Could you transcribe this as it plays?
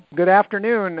Good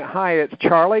afternoon. Hi, it's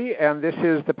Charlie, and this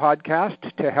is the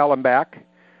podcast To Hell and Back.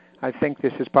 I think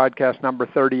this is podcast number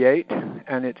 38,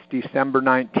 and it's December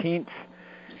 19th,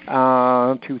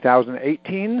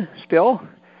 2018 still.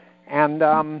 And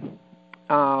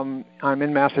I'm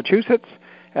in Massachusetts,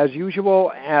 as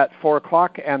usual, at 4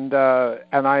 o'clock, and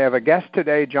I have a guest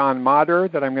today, John Motter,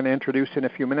 that I'm going to introduce in a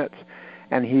few minutes,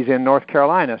 and he's in North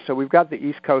Carolina, so we've got the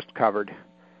East Coast covered.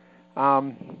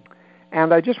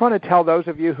 And I just want to tell those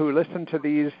of you who listen to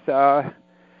these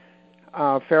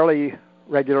fairly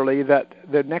regularly that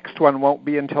the next one won't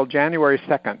be until January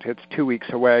 2nd. It's 2 weeks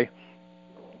away,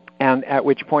 and at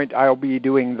which point I'll be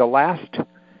doing the last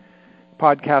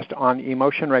podcast on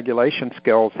emotion regulation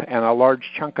skills, and a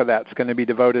large chunk of that's going to be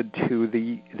devoted to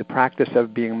the practice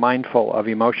of being mindful of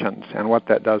emotions and what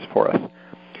that does for us.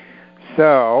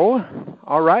 So,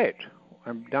 all right,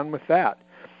 I'm done with that.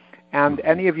 And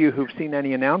any of you who've seen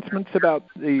any announcements about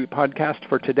the podcast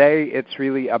for today, it's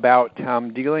really about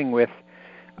dealing with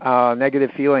negative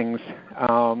feelings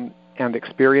and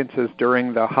experiences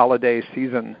during the holiday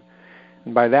season.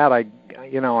 And by that, I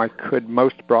could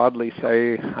most broadly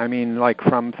say, I mean, like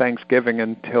from Thanksgiving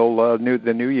until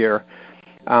the New Year,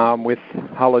 with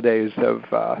holidays of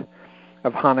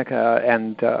Hanukkah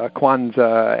and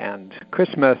Kwanzaa and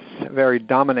Christmas, very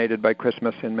dominated by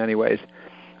Christmas in many ways.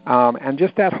 And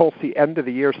just that whole end of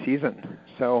the year season.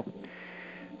 So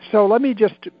let me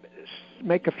just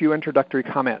make a few introductory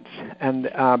comments, and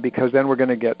because then we're going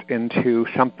to get into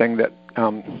something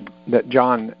that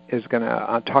John is going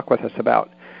to talk with us about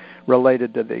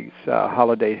related to these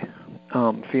holiday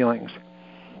feelings.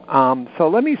 So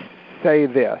let me say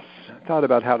this. I thought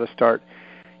about how to start.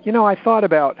 I thought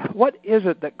about what is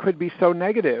it that could be so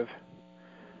negative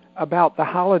about the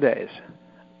holidays?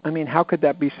 I mean, how could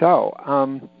that be so?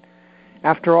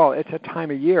 After all, it's a time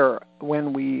of year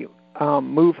when we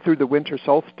move through the winter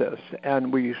solstice,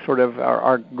 and we sort of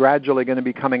are gradually going to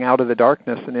be coming out of the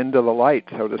darkness and into the light,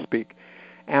 so to speak.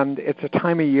 And it's a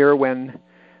time of year when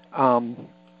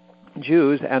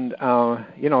Jews, and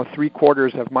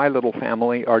 3/4 of my little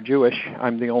family are Jewish.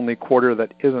 I'm the only quarter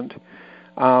that isn't.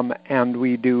 And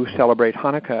we do celebrate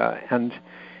Hanukkah. And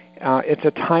it's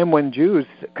a time when Jews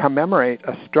commemorate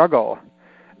a struggle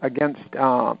against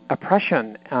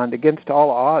oppression and against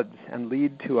all odds, and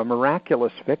lead to a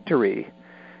miraculous victory,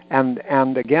 and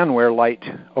again where light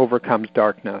overcomes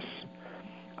darkness.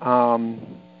 And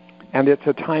it's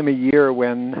a time of year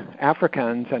when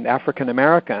Africans and African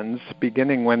Americans,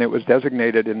 beginning when it was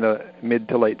designated in the mid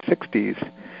to late 60s,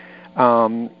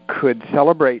 could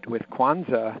celebrate with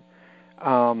Kwanzaa,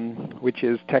 which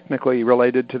is technically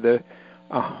related to the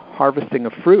harvesting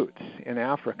of fruits in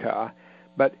Africa,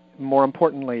 but more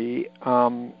importantly,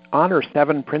 honor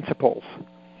 7 principles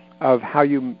of how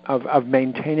of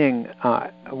maintaining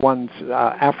one's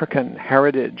African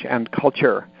heritage and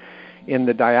culture in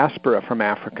the diaspora from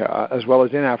Africa, as well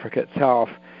as in Africa itself,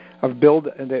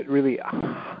 that really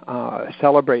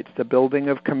celebrates the building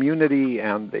of community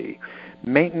and the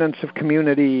maintenance of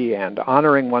community and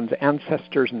honoring one's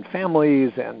ancestors and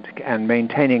families and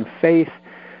maintaining faith.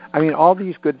 I mean, all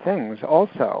these good things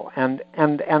also. And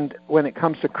when it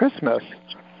comes to Christmas,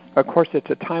 of course, it's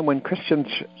a time when Christians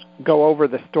go over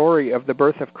the story of the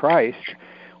birth of Christ,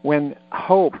 when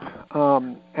hope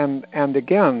and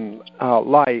again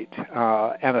light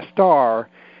and a star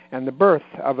and the birth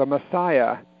of a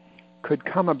Messiah could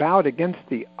come about against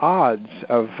the odds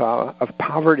of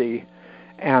poverty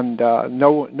and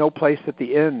no place at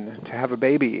the inn to have a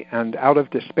baby, and out of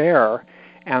despair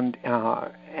and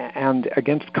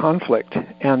against conflict,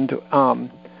 and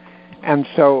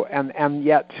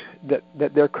yet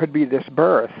that there could be this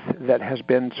birth that has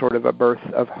been sort of a birth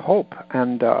of hope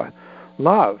and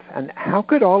love. And how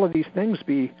could all of these things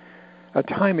be a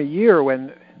time of year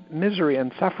when misery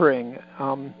and suffering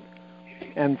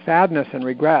and sadness and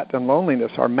regret and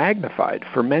loneliness are magnified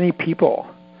for many people?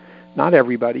 Not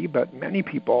everybody, but many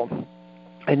people.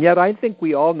 And yet I think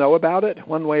we all know about it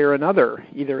one way or another,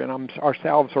 either in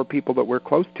ourselves or people that we're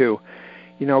close to,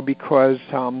 because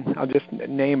I'll just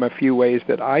name a few ways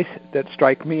that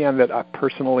strike me and that I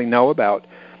personally know about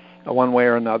one way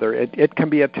or another. It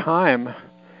can be a time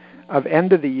of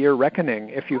end-of-the-year reckoning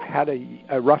if you've had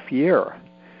a rough year,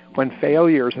 when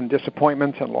failures and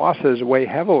disappointments and losses weigh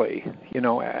heavily.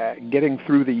 Getting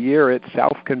through the year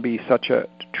itself can be such a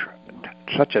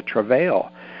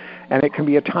travail. And it can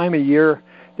be a time of year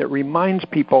that reminds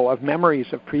people of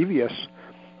memories of previous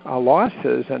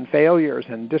losses and failures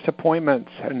and disappointments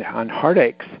and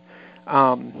heartaches.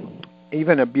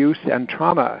 Even abuse and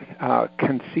trauma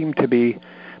can seem to be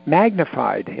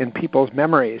magnified in people's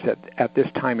memories at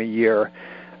this time of year.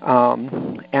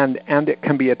 And it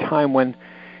can be a time when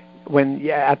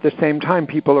at the same time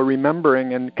people are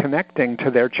remembering and connecting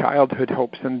to their childhood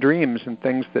hopes and dreams and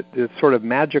things that the sort of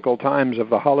magical times of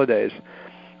the holidays,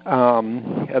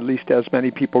 at least as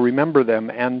many people remember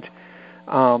them, and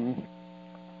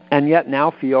yet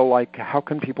now feel like, how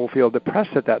can people feel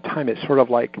depressed at that time? It's sort of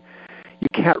like you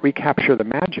can't recapture the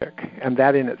magic, and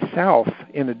that in itself,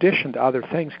 in addition to other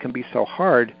things, can be so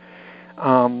hard.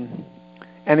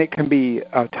 And it can be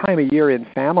a time of year in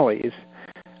families,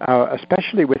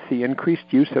 especially with the increased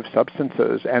use of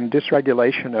substances and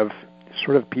dysregulation of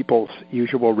sort of people's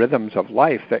usual rhythms of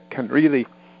life, that can really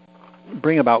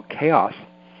bring about chaos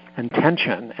and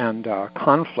tension and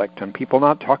conflict and people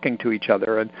not talking to each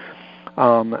other, and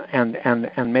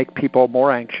make people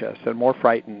more anxious and more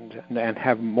frightened and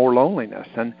have more loneliness.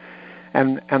 And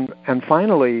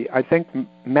finally, I think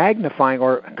magnifying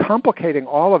or complicating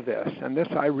all of this, and this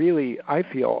I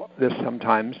feel this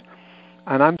sometimes,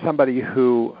 and I'm somebody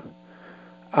who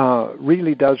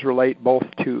really does relate both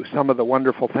to some of the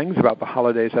wonderful things about the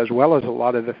holidays as well as a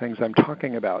lot of the things I'm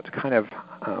talking about. It's kind of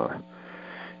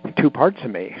two parts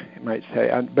of me, you might say.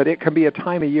 But it can be a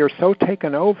time of year so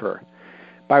taken over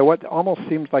by what almost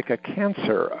seems like a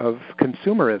cancer of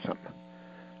consumerism,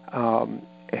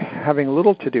 having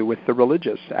little to do with the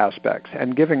religious aspects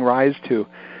and giving rise to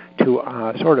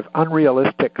sort of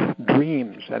unrealistic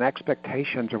dreams and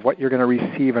expectations of what you're going to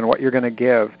receive and what you're going to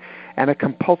give, and a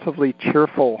compulsively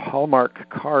cheerful Hallmark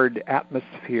card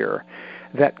atmosphere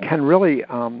that can really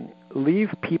leave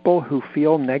people who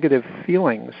feel negative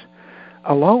feelings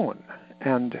alone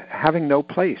and having no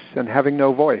place and having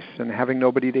no voice and having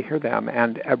nobody to hear them,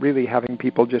 and really having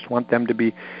people just want them to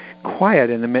be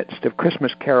quiet in the midst of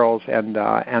Christmas carols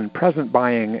and present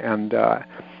buying and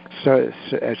so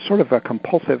sort of a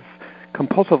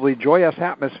compulsively joyous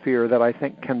atmosphere that I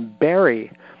think can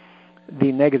bury the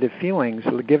negative feelings,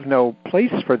 give no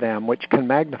place for them, which can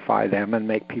magnify them and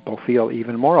make people feel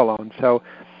even more alone. So,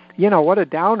 what a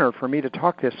downer for me to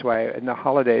talk this way in the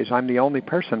holidays. I'm the only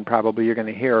person probably you're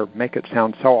going to hear make it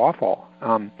sound so awful.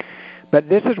 But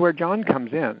this is where John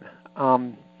comes in,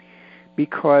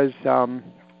 because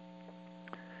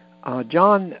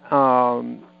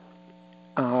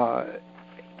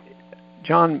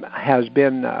John has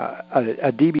been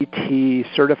a DBT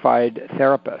certified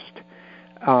therapist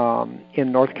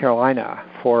in North Carolina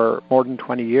for more than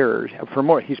 20 years.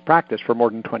 He's practiced for more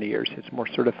than 20 years. He's more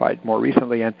certified more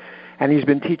recently, and he's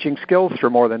been teaching skills for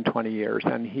more than 20 years.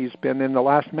 And he's been, in the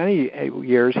last many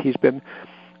years, he's been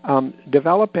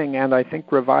developing and I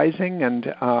think revising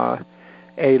and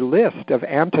a list of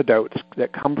antidotes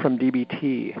that come from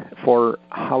DBT for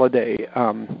holiday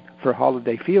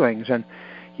feelings. And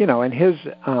and his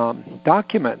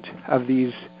document of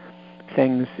these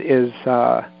things is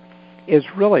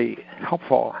really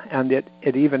helpful, and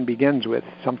it even begins with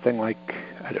something like,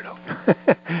 I don't know,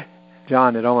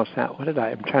 John. It almost sounds.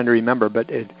 I'm trying to remember, but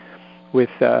it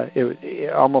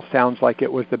almost sounds like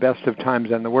it was the best of times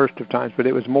and the worst of times, but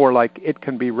it was more like it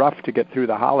can be rough to get through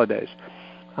the holidays.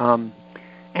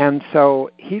 And so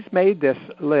he's made this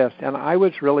list, and I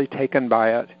was really taken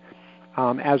by it,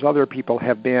 as other people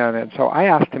have been. And so I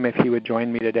asked him if he would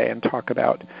join me today and talk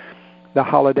about the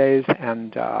holidays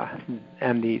and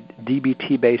the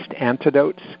DBT-based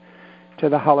antidotes to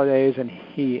the holidays. And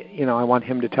he, I want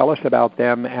him to tell us about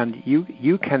them. And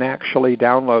you can actually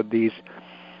download these.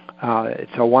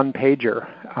 It's a one-pager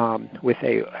with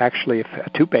actually a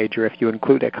two-pager if you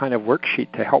include a kind of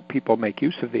worksheet to help people make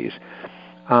use of these.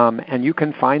 And you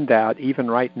can find that even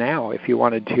right now if you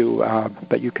wanted to,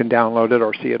 but you can download it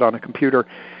or see it on a computer,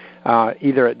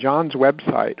 either at John's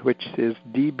website, which is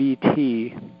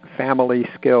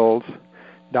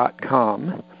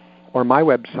dbtfamilyskills.com, or my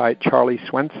website,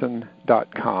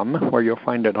 charlieswenson.com, where you'll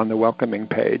find it on the welcoming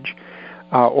page,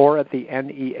 or at the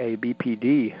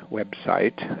NEABPD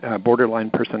website,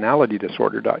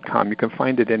 borderlinepersonalitydisorder.com. You can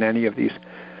find it in any of these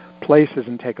places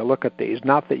and take a look at these.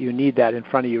 Not that you need that in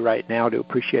front of you right now to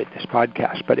appreciate this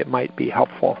podcast, but it might be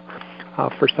helpful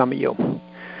for some of you.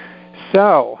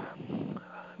 So,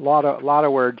 a lot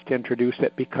of words to introduce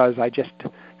it, because I just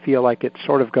feel like it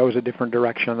sort of goes a different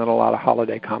direction than a lot of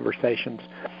holiday conversations.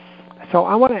 So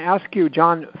I want to ask you,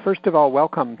 John, first of all,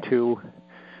 welcome to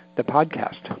the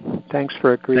podcast. Thanks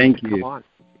for agreeing to come on.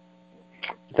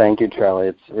 Thank you, Charlie.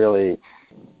 It's really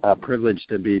a privilege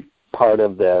to be part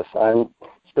of this. I'm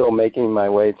still making my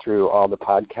way through all the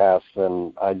podcasts,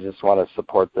 and I just want to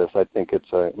support this. I think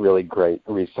it's a really great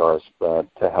resource to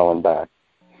hell and back.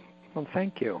 Well,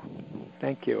 thank you.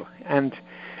 Thank you. And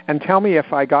tell me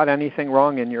if I got anything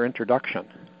wrong in your introduction.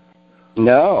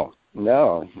 No.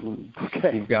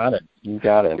 Okay. You got it. Good.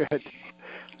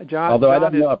 John. Although John I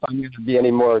don't know if I'm going to be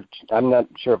any more. I'm not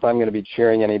sure if I'm going to be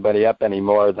cheering anybody up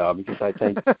anymore, though, because I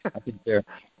think they're.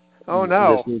 Oh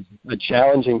no! This is a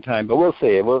challenging time, but we'll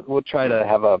see. We'll try to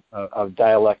have a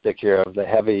dialectic here of the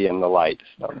heavy and the light.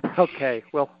 So. Okay,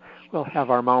 we'll have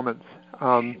our moments.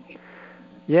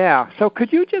 Yeah. So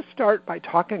could you just start by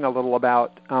talking a little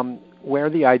about where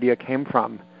the idea came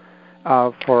from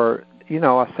for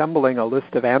assembling a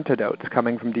list of antidotes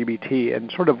coming from DBT,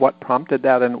 and sort of what prompted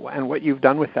that, and what you've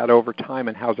done with that over time,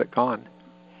 and how's it gone?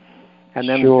 And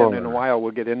then Sure. in a while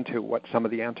we'll get into what some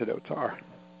of the antidotes are.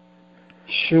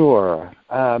 Sure.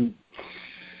 I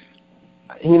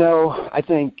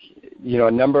think,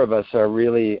 a number of us are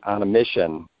really on a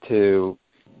mission to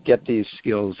get these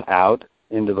skills out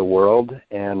into the world,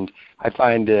 and I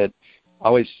find it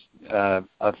always a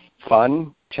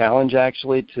fun challenge,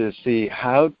 actually, to see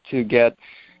how to get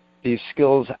these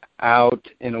skills out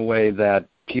in a way that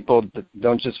people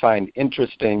don't just find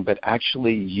interesting, but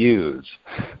actually use.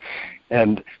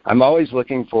 And I'm always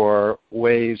looking for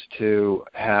ways to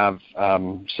have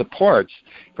supports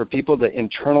for people to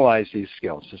internalize these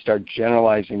skills, to start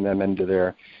generalizing them into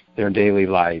their daily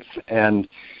life. And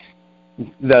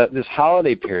this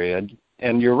holiday period,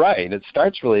 and you're right, it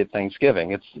starts really at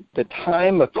Thanksgiving. It's the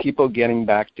time of people getting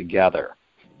back together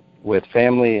with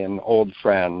family and old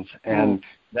friends, and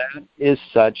that is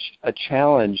such a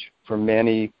challenge for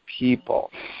many people.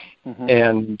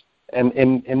 And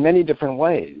in many different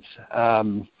ways.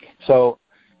 So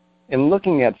in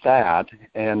looking at that,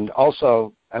 and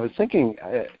also I was thinking,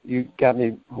 you got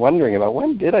me wondering about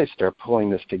when did I start pulling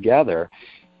this together?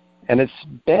 And it's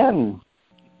been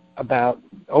about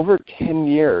over 10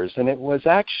 years, and it was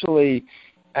actually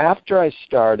after I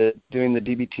started doing the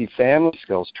DBT family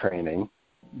skills training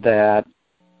that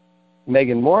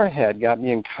Megan Moorhead got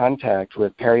me in contact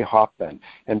with Perry Hoffman,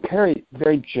 and Perry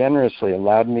very generously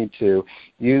allowed me to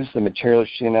use the materials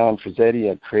she and Alan Frazzetti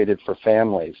had created for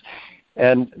families.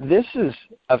 And this is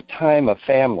a time of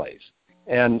families,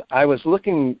 and I was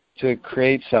looking to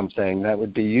create something that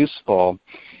would be useful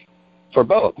for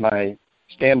both my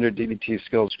standard DBT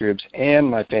skills groups and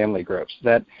my family groups,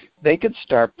 that they could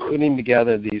start putting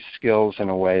together these skills in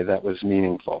a way that was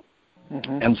meaningful.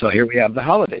 And so here we have the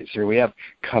holidays. Here we have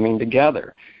coming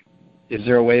together. Is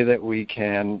there a way that we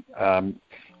can, now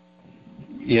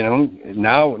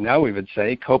we would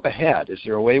say cope ahead? Is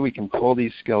there a way we can pull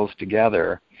these skills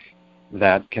together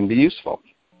that can be useful?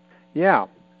 Yeah.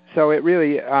 So it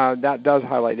really, that does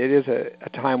highlight, it is a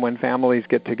time when families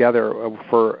get together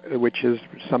which is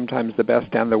sometimes the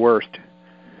best and the worst,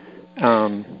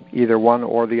 either one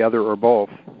or the other or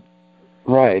both.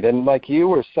 Right. And like you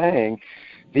were saying,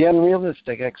 the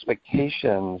unrealistic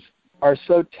expectations are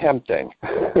so tempting.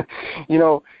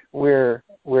 We're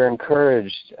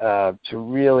encouraged to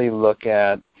really look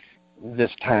at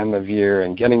this time of year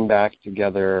and getting back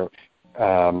together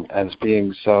as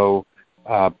being so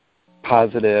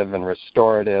positive and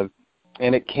restorative,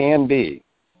 and it can be.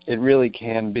 It really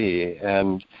can be.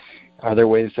 And are there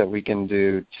ways that we can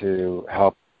do to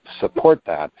help support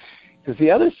that? Because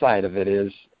the other side of it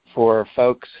is for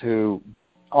folks who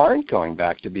aren't going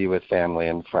back to be with family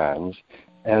and friends,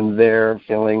 and they're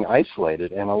feeling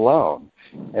isolated and alone.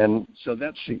 And so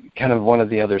that's kind of one of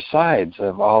the other sides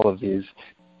of all of these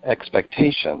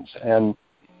expectations. And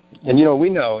we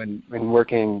know in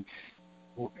working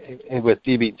with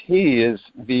DBT is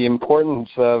the importance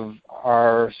of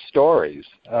our stories,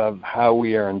 of how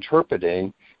we are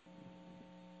interpreting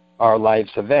our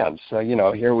life's events. So,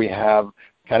 here we have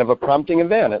kind of a prompting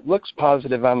event. It looks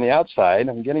positive on the outside.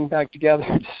 I'm getting back together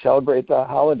to celebrate the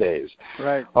holidays.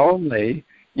 Right. Only,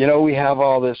 we have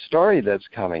all this story that's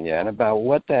coming in about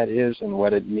what that is and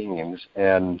what it means,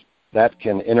 and that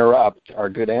can interrupt our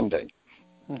good ending.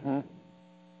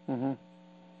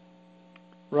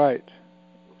 Right.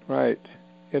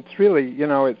 It's really,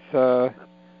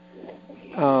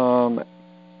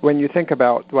 when you think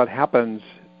about what happens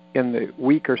in the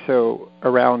week or so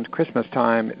around Christmas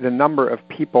time, the number of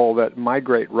people that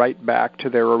migrate right back to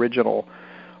their original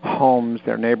homes,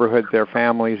 their neighborhoods, their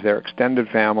families, their extended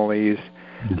families,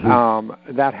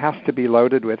 that has to be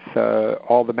loaded with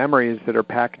all the memories that are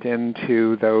packed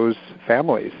into those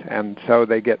families. And so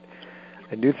I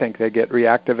do think they get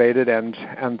reactivated,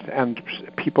 and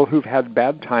people who've had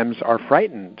bad times are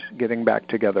frightened getting back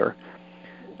together.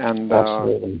 And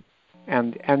absolutely.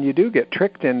 And you do get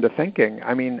tricked into thinking.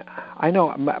 I mean, I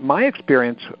know my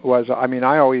experience was,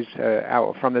 I always,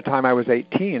 from the time I was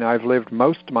 18, I've lived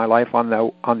most of my life on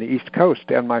the East Coast,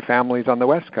 and my family's on the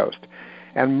West Coast.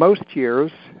 And most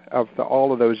years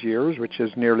all of those years, which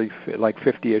is nearly like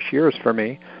 50-ish years for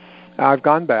me, I've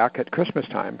gone back at Christmas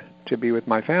time. to be with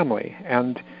my family.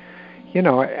 And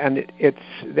and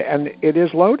it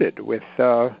is loaded with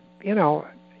you know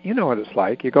what it's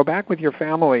like. You go back with your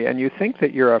family and you think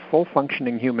that you're a full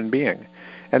functioning human being,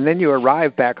 and then you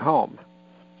arrive back home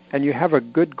and you have a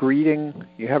good greeting,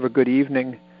 you have a good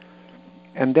evening,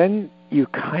 and then you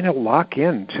kind of lock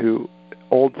into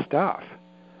old stuff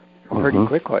pretty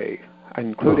quickly,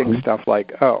 including stuff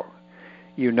like,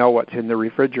 you know what's in the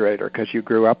refrigerator because you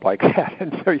grew up like that,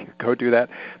 and so you go do that.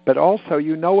 But also,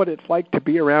 you know what it's like to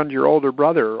be around your older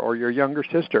brother or your younger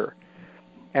sister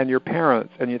and your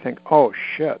parents, and you think, oh,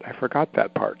 shit, I forgot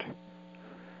that part.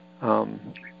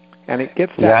 And it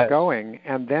gets that going,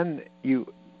 and then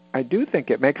I do think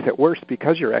it makes it worse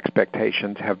because your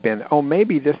expectations have been,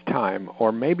 maybe this time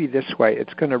or maybe this way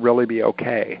it's going to really be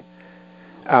okay.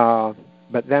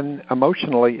 But then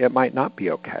emotionally it might not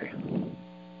be okay.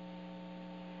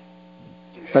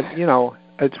 But,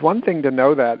 it's one thing to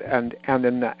know that, and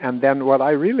then what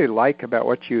I really like about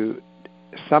what you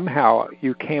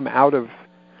came out of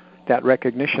that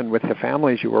recognition with the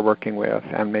families you were working with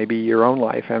and maybe your own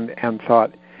life and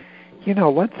thought,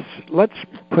 let's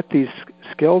put these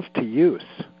skills to use,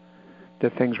 the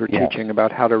things we're teaching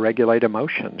about how to regulate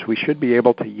emotions. We should be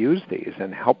able to use these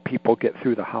and help people get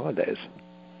through the holidays.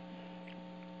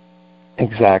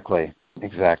 Exactly.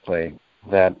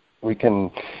 That we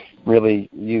can really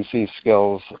use these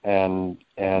skills and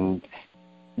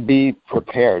be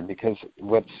prepared, because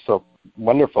what's so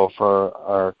wonderful for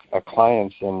our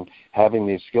clients in having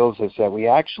these skills is that we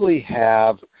actually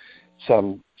have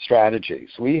some strategies.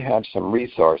 We have some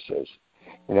resources.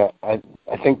 I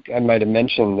think I might have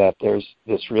mentioned that there's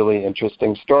this really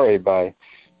interesting story by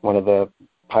one of the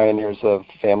pioneers of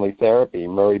family therapy,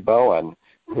 Murray Bowen,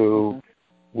 who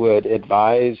would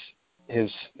advise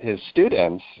his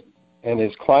students and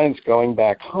his clients going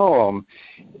back home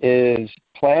is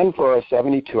plan for a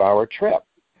 72-hour trip.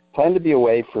 Plan to be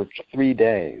away for 3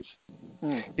 days.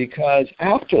 Because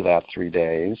after that 3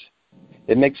 days,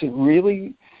 it makes it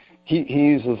really, he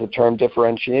uses the term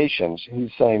differentiation. He's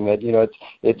saying that,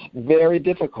 it's very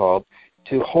difficult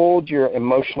to hold your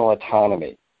emotional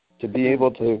autonomy, to be able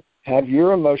to have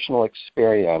your emotional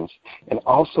experience and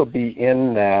also be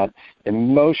in that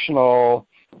emotional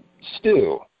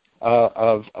stew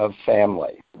of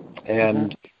family.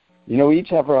 And, we each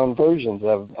have our own versions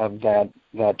of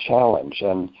that challenge.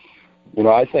 And,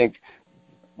 I think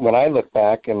when I look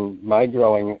back and my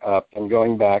growing up and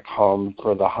going back home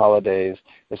for the holidays,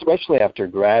 especially after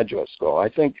graduate school, I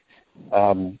think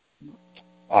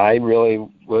I really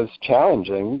was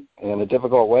challenging in a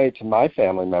difficult way to my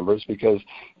family members because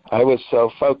I was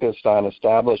so focused on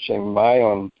establishing my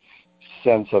own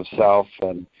sense of self,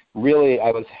 and really I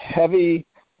was heavy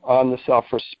on the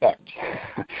self-respect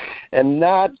and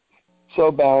not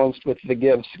so balanced with the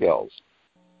give skills.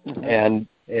 And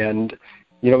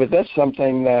but that's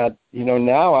something that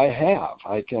now I have.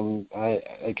 I can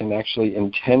actually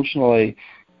intentionally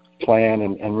plan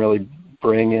and really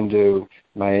bring into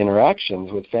my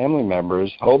interactions with family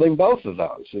members, holding both of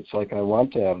those. It's like I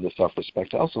want to have the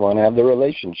self-respect. I also want to have the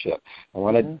relationship. I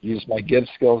want to use my give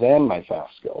skills and my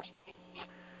fast skills.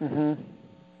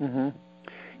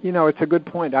 It's a good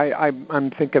point.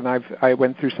 I'm thinking I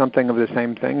went through something of the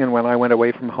same thing, and when I went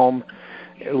away from home,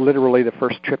 literally the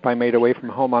first trip I made away from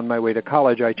home on my way to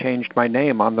college, I changed my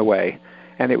name on the way,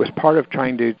 and it was part of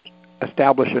trying to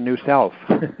establish a new self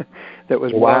that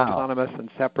was more autonomous and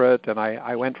separate, and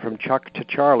I went from Chuck to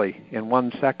Charlie in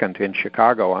 1 second in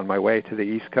Chicago on my way to the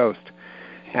East Coast,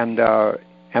 and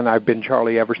I've been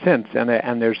Charlie ever since, and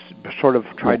there's sort of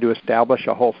tried to establish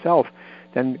a whole self,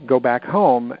 then go back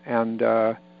home, and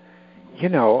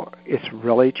it's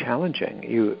really challenging.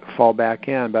 You fall back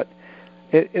in, but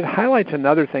it highlights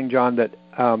another thing, John,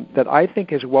 that I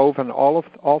think is woven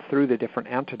all through the different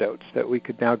antidotes that we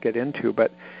could now get into.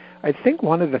 But I think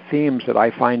one of the themes that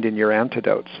I find in your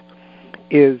antidotes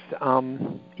is,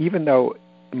 even though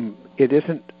it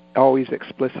isn't always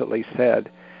explicitly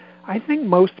said, I think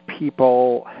most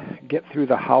people get through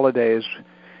the holidays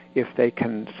if they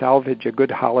can salvage a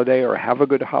good holiday or have a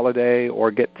good holiday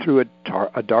or get through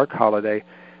a dark holiday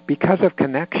because of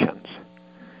connections.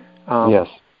 Yes.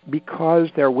 Because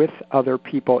they're with other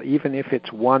people, even if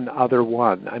it's one other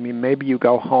one. I mean, maybe you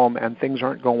go home and things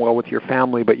aren't going well with your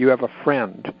family, but you have a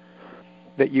friend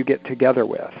that you get together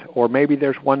with. Or maybe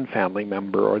there's one family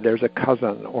member, or there's a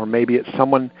cousin, or maybe it's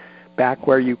someone back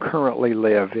where you currently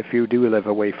live, if you do live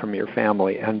away from your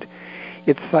family. And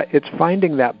it's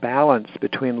finding that balance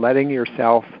between letting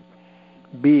yourself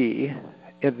be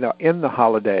in the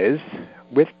holidays,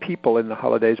 with people in the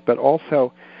holidays, but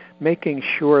also making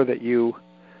sure that you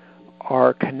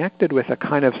are connected with a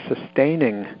kind of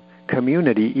sustaining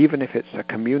community, even if it's a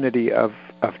community of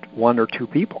one or two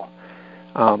people.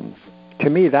 To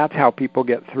me, that's how people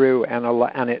get through, and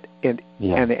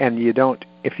you don't.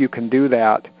 If you can do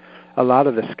that, a lot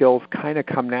of the skills kind of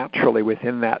come naturally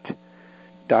within that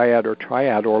dyad or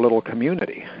triad or little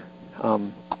community.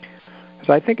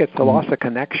 So I think it's the loss of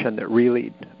connection that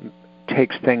really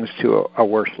takes things to a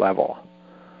worse level.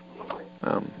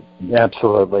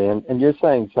 Absolutely. And you're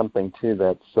saying something, too,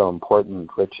 that's so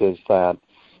important, which is that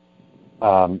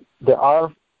there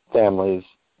are families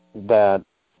that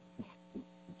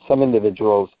some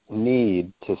individuals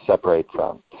need to separate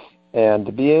from. And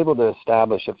to be able to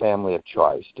establish a family of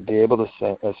choice, to be able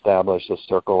to establish a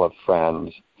circle of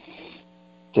friends,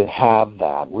 to have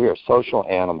that. We are social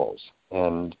animals,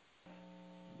 and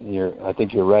I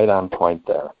think you're right on point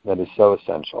there. That is so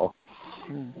essential.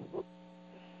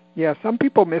 Yeah, some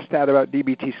people miss that about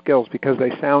DBT skills because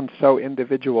they sound so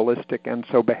individualistic and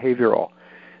so behavioral.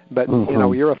 But,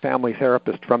 you're a family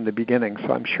therapist from the beginning,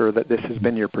 so I'm sure that this has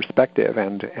been your perspective,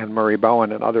 and Murray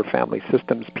Bowen and other family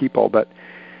systems people. But,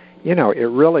 it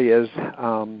really is.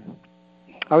 I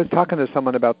was talking to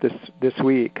someone about this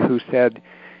week who said,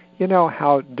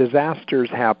 how disasters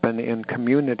happen in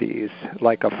communities,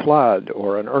 like a flood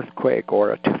or an earthquake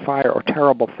or a fire or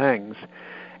terrible things.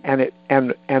 And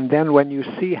then when you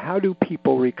see how do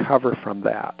people recover from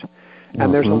that,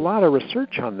 and there's a lot of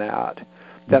research on that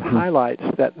highlights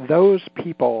that those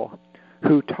people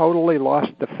who totally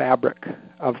lost the fabric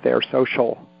of their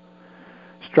social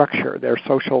structure, their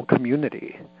social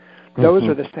community, those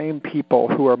are the same people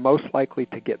who are most likely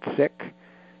to get sick,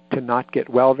 to not get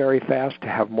well very fast, to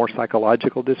have more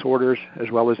psychological disorders as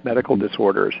well as medical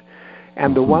disorders.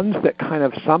 And the ones that kind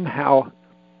of somehow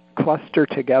cluster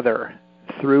together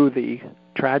through the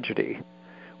tragedy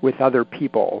with other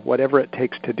people, whatever it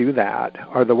takes to do that,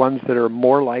 are the ones that are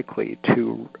more likely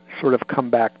to sort of come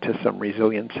back to some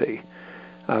resiliency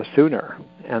sooner.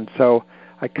 And so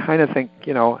I kind of think,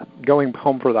 going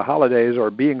home for the holidays or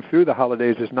being through the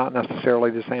holidays is not necessarily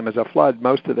the same as a flood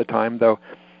most of the time, though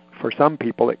for some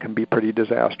people it can be pretty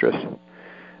disastrous.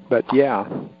 But yeah.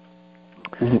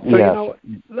 So,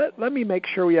 let me make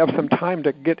sure we have some time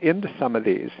to get into some of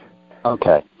these.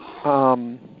 Okay.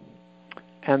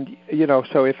 And,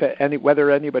 so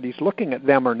whether anybody's looking at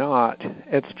them or not,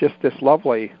 it's just this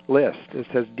lovely list. It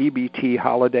says DBT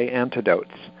Holiday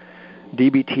Antidotes.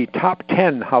 DBT Top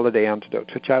 10 Holiday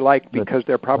Antidotes, which I like because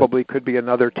there probably could be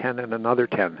another 10 and another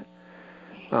 10.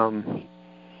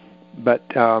 But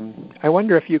I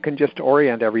wonder if you can just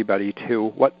orient everybody to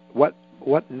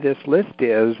what this list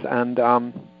is and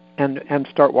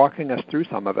start walking us through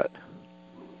some of it.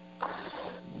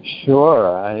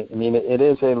 Sure. I mean, it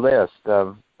is a list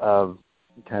of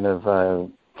kind of a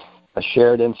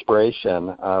shared inspiration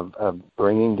of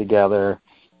bringing together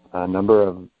a number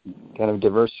of kind of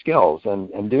diverse skills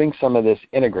and doing some of this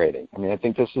integrating. I mean, I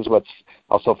think this is what's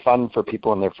also fun for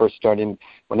people when they're first starting,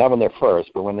 well, not when they're first,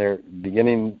 but when they're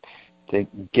beginning to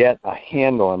get a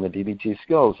handle on the DBT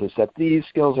skills, is that these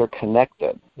skills are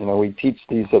connected. We teach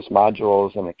these as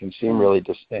modules and it can seem really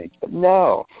distinct, but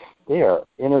no, they are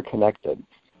interconnected.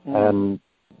 And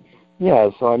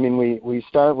so I mean, we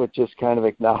start with just kind of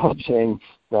acknowledging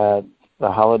that the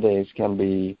holidays can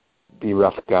be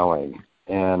rough going,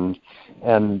 and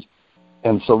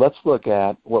so let's look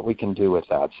at what we can do with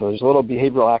that. So there's a little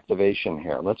behavioral activation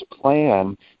here. Let's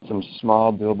plan some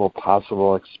small, doable,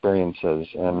 possible experiences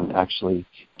and actually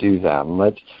do them.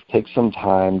 Let's take some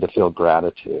time to feel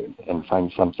gratitude and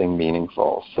find something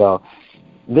meaningful. So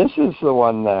this is the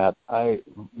one that I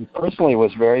personally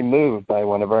was very moved by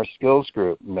one of our skills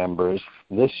group members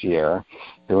this year,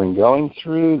 who in going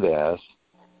through this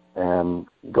and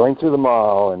going through them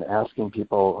all and asking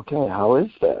people, okay, how is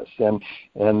this? And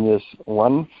this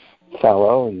one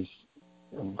fellow, he's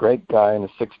a great guy in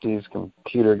his 60s,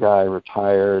 computer guy,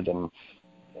 retired,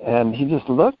 and he just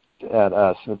looked at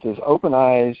us with his open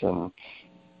eyes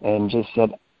and just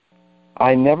said,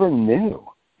 I never knew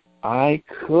I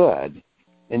could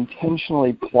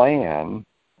intentionally plan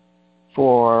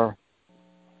for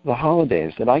the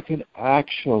holidays, that I could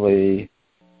actually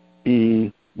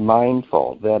be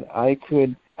mindful, that I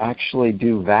could actually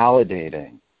do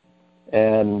validating.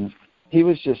 And he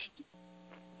was just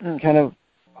kind of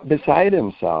beside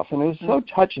himself. And it was so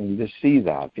touching to see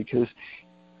that, because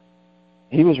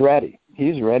he was ready.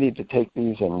 He's ready to take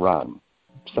these and run.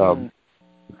 So,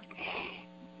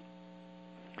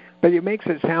 but it makes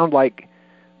it sound like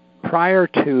prior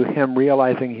to him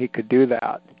realizing he could do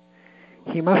that,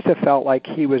 he must have felt like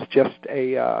he was just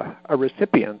a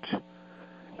recipient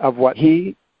of what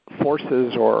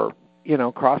forces or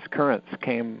cross currents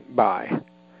came by.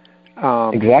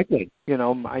 Exactly.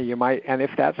 you might, and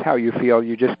if that's how you feel,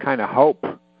 you just kind of hope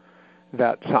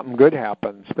that something good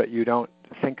happens, but you don't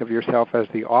think of yourself as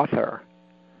the author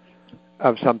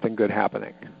of something good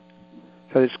happening.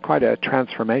 So it's quite a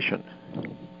transformation.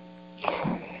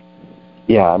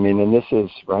 Yeah, and this is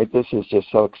just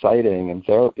so exciting in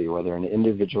therapy, whether an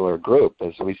individual or group,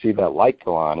 as we see that light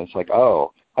go on, it's like,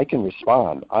 oh, I can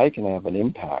respond, I can have an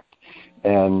impact.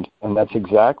 And that's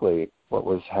exactly what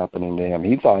was happening to him.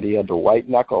 He thought he had to white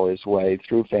knuckle his way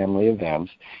through family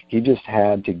events. He just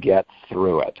had to get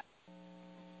through it.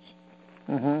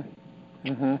 Mm-hmm.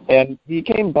 Mm-hmm. And he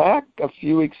came back a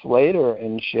few weeks later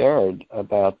and shared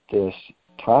about this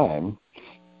time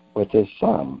with his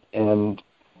son and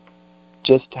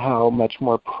just how much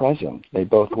more present they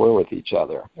both were with each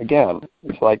other. Again,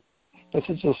 it's like, this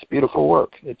is just beautiful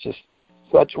work. It's just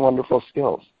such wonderful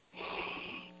skills.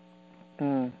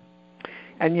 Mm.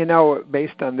 And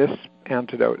based on this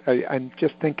antidote, I'm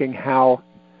just thinking how,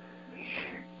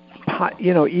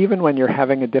 even when you're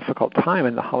having a difficult time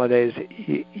in the holidays,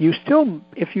 you still,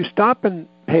 if you stop and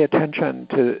pay attention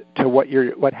to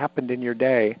what happened in your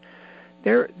day,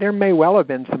 there may well have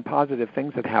been some positive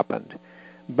things that happened,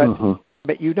 but Mm-hmm.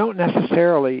 but you don't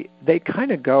necessarily. They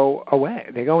kind of go away.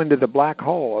 They go into the black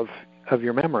hole of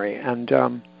your memory, and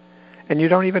you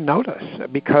don't even notice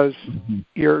because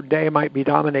your day might be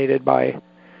dominated by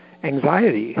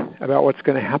anxiety about what's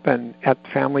going to happen at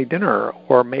family dinner,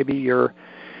 or maybe your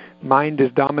mind is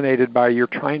dominated by you're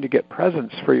trying to get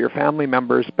presents for your family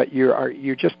members, but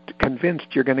you're just convinced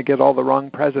you're going to get all the wrong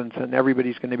presents and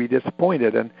everybody's going to be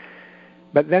disappointed.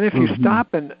 But then if you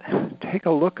stop and take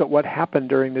a look at what happened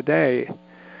during the day,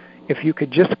 if you could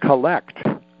just collect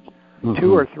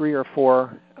 2 or 3 or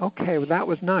 4, okay, well, that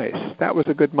was nice. That was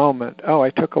a good moment. Oh,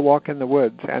 I took a walk in the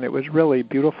woods and it was really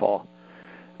beautiful,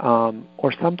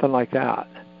 or something like that.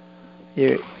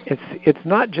 It's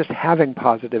not just having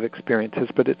positive experiences,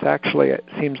 but it's actually, it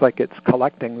seems like it's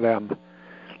collecting them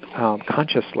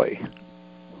consciously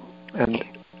and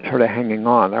sort of hanging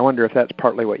on. I wonder if that's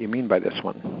partly what you mean by this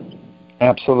one.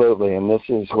 Absolutely, and this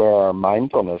is where our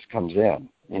mindfulness comes in.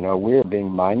 We're being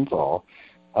mindful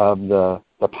of the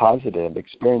positive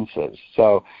experiences.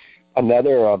 So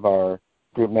another of our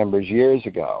group members years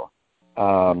ago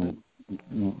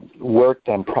worked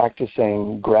on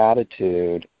practicing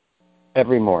gratitude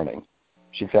every morning.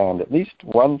 She found at least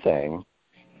one thing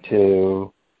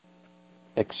to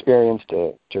experience,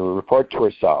 to report to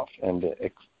herself, and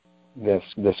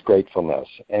this gratefulness.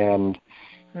 And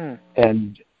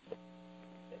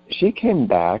she came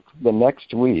back the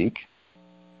next week,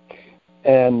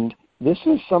 and this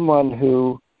is someone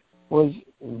who was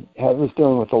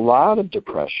dealing with a lot of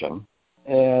depression,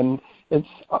 and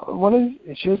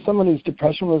she was someone whose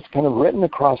depression was kind of written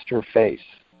across her face.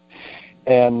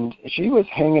 And she was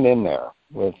hanging in there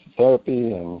with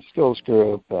therapy and skills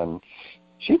group, and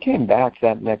she came back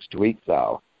that next week,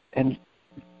 though, and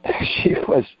she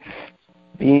was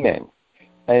beaming,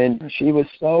 and she was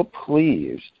so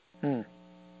pleased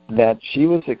that she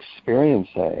was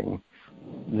experiencing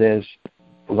this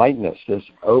lightness, this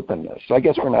openness. So I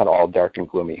guess we're not all dark and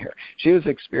gloomy here. She was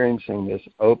experiencing this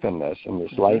openness and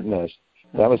this lightness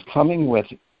that was coming with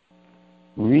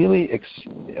really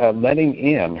letting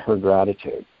in her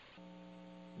gratitude.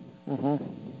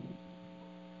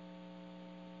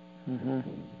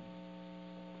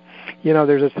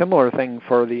 There's a similar thing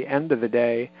for the end of the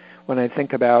day when I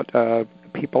think about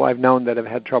people I've known that have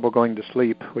had trouble going to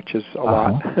sleep, which is a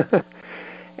lot.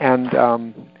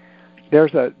 And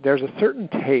there's a certain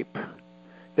tape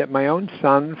that my own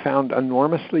son found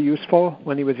enormously useful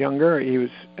when he was younger. He was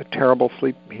a terrible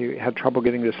sleep. He had trouble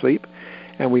getting to sleep.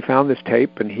 And we found this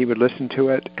tape, and he would listen to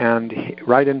it, and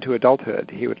right into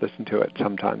adulthood, he would listen to it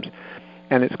sometimes.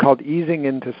 And it's called Easing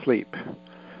into Sleep.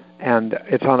 And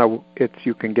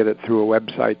you can get it through a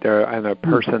website there, and a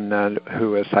person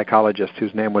who is a psychologist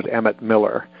whose name was Emmett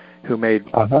Miller, who made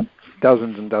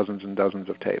dozens and dozens and dozens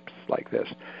of tapes like this.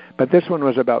 But this one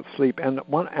was about sleep, and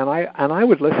I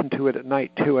would listen to it at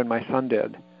night too, and my son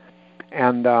did.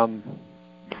 And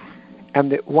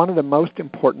one of the most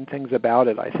important things about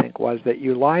it, I think, was that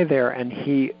you lie there, and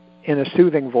he, in a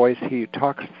soothing voice, he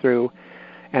talks through,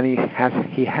 and he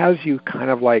has you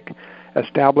kind of like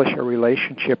establish a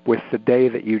relationship with the day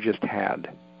that you just had.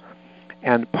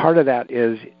 And part of that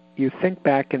is you think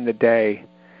back in the day,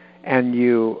 and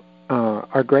you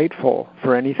are grateful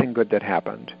for anything good that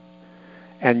happened,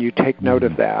 and you take note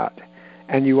of that.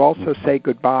 And you also say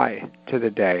goodbye to the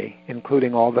day,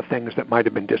 including all the things that might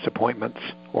have been disappointments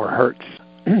or hurts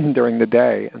during the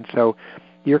day. And so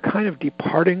you're kind of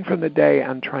departing from the day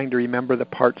and trying to remember the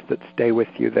parts that stay with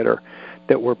you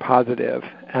that were positive.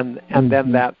 And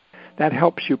then that that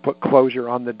helps you put closure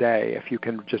on the day if you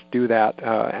can just do that.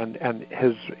 And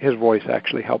his voice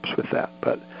actually helps with that.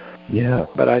 But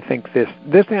I think this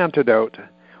antidote,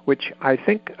 which I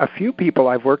think a few people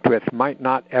I've worked with might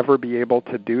not ever be able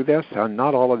to do this.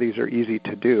 Not all of these are easy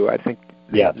to do. I think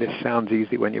this sounds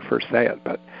easy when you first say it,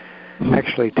 but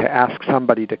actually to ask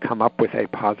somebody to come up with a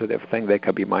positive thing they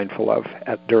could be mindful of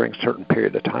during a certain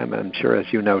period of time. And I'm sure,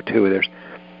 as you know too, there's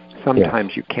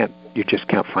sometimes you just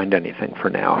can't find anything for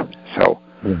now. So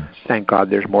thank God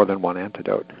there's more than one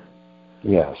antidote.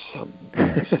 Yes.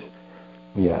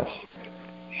 Yes.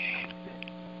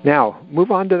 Now,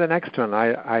 move on to the next one.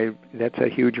 That's a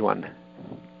huge one.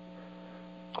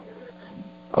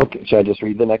 Okay, should I just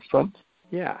read the next one?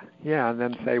 Yeah, and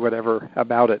then say whatever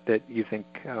about it that you think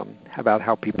about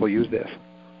how people use this.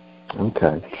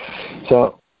 Okay.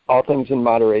 So, all things in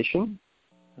moderation.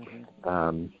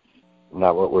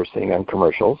 Not what we're seeing on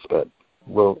commercials, but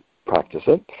we'll practice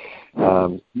it.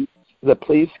 The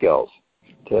please skills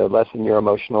to lessen your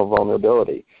emotional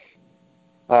vulnerability.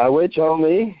 Which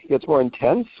only gets more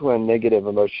intense when negative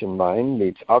emotion mind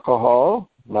meets alcohol,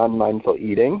 non-mindful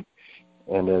eating,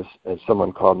 and as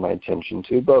someone called my attention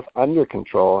to, both under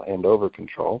control and over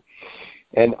control,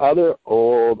 and other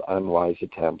old unwise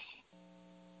attempts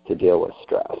to deal with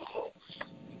stress.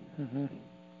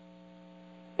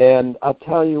 And I'll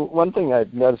tell you, one thing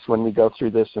I've noticed when we go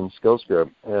through this in skills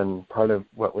group, and part of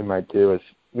what we might do is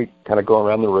we kind of go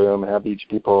around the room, have each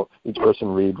person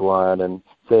read one and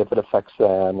say if it affects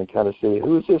them and kind of see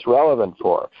who is this relevant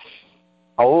for.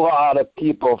 A lot of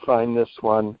people find this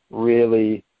one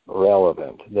really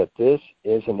relevant, that this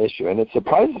is an issue. And it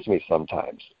surprises me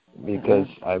sometimes because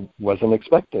I wasn't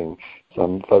expecting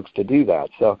some folks to do that.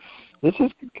 So this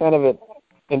is kind of an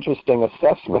interesting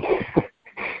assessment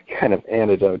kind of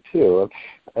antidote too.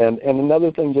 And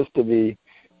another thing just to be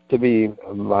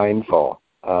mindful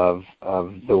of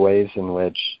the ways in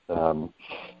which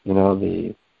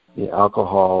the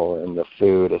alcohol and the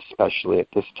food, especially at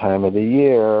this time of the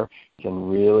year, can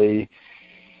really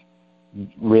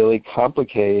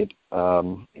complicate.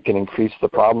 It can increase the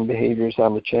problem behaviors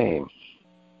on the chain.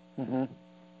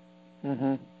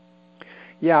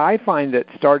 Yeah, I find that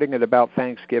starting at about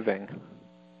Thanksgiving,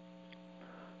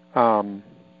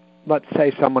 let's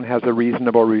say someone has a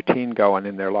reasonable routine going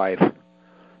in their life.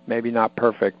 Maybe not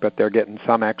perfect, but they're getting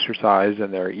some exercise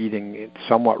and they're eating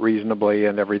somewhat reasonably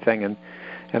and everything, and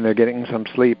they're getting some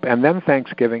sleep. And then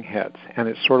Thanksgiving hits, and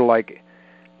it's sort of like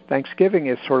Thanksgiving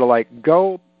is sort of like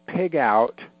go pig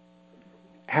out,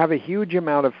 have a huge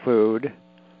amount of food,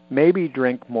 maybe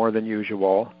drink more than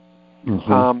usual,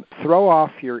 throw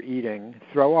off your eating,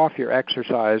 throw off your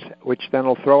exercise, which then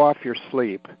will throw off your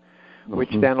sleep,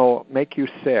 which then will make you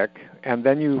sick, and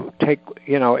then you take,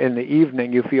 in the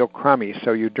evening you feel crummy,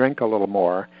 so you drink a little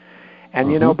more. And,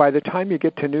 by the time you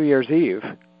get to New Year's Eve,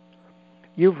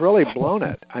 you've really blown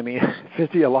it. I mean,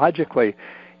 physiologically,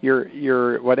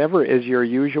 your whatever is your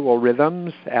usual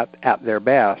rhythms at their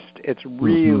best, it's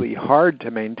really hard to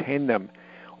maintain them.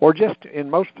 Or just in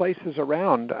most places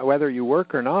around, whether you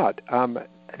work or not,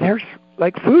 there's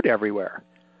like food everywhere.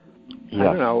 I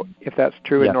don't know if that's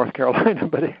true in North Carolina,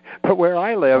 but where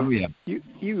I live,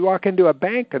 you walk into a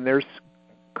bank and there's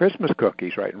Christmas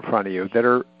cookies right in front of you that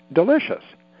are delicious.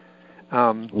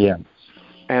 And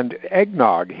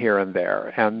eggnog here and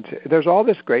there, and there's all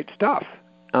this great stuff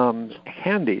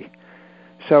handy.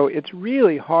 So it's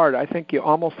really hard. I think you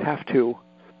almost have to.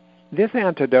 This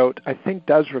antidote, I think,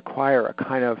 does require a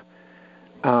kind of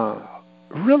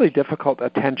really difficult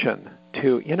attention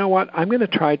to, I'm going to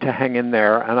try to hang in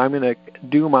there, and I'm going to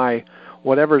do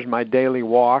whatever's my daily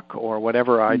walk or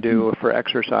whatever I do for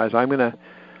exercise. I'm going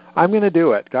to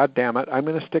do it. God damn it. I'm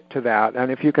going to stick to that.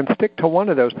 And if you can stick to one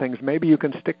of those things, maybe you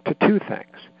can stick to two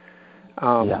things.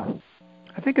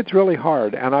 I think it's really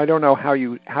hard, and I don't know how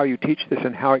you teach this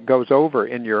and how it goes over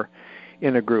in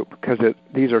a group, because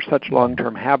these are such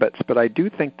long-term habits. But I do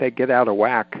think they get out of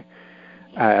whack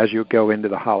as you go into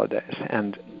the holidays,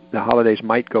 and the holidays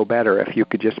might go better if you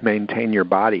could just maintain your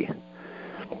body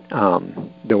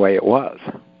the way it was.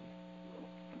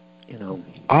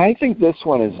 I think this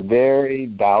one is very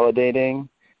validating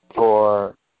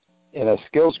in a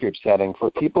skills group setting,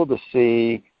 for people to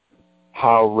see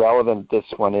how relevant this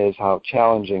one is, how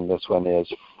challenging this one is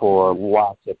for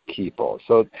lots of people.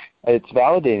 So it's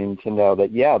validating to know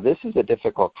that, this is a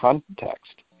difficult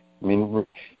context. I mean,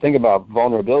 think about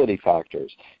vulnerability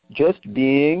factors. Just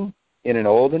being in an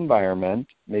old environment,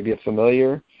 maybe a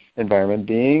familiar environment,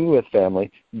 being with family,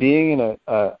 being in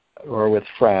or with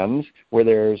friends where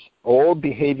there's old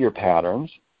behavior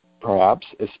patterns, perhaps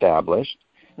established,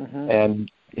 and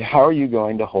how are you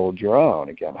going to hold your own?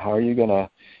 Again, how are you going to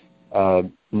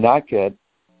not get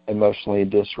emotionally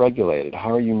dysregulated?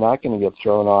 How are you not going to get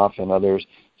thrown off in others'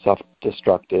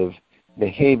 self-destructive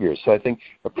behaviors? So I think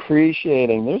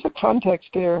appreciating, there's a context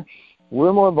here.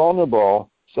 We're more vulnerable,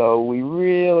 so we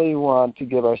really want to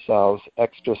give ourselves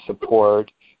extra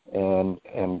support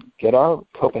and get our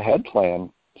cope ahead plan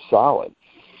solid.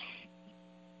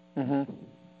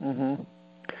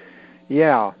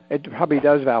 Yeah, it probably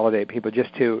does validate people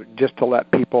just to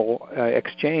let people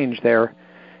exchange their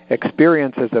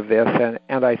experiences of this,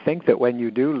 and I think that when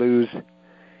you do lose,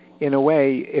 in a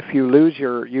way, if you lose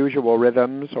your usual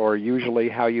rhythms or usually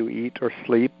how you eat or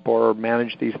sleep or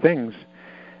manage these things,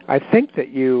 I think that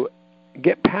you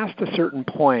get past a certain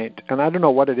point, and I don't know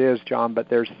what it is, John,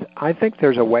 but I think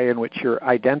there's a way in which your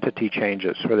identity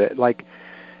changes for that. Like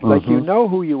you know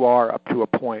who you are up to a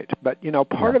point, but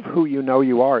part of who you know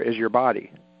you are is your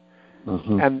body.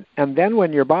 And then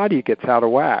when your body gets out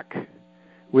of whack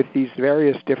with these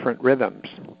various different rhythms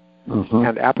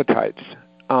and appetites,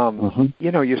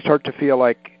 you start to feel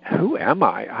like, who am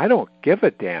I? I don't give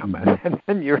a damn. And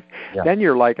then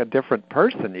you're like a different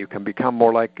person. You can become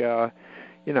more like you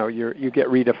get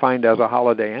redefined as a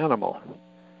holiday animal.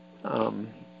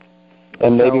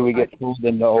 And maybe we get pulled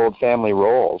into old family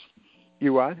roles.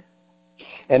 You what?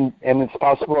 And it's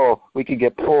possible we could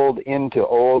get pulled into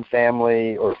old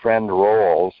family or friend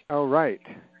roles. Oh, right.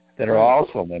 That are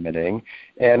also limiting,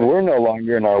 and we're no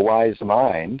longer in our wise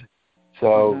mind.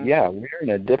 So we're in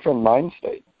a different mind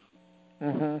state.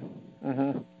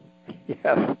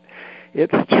 Yes,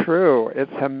 it's true.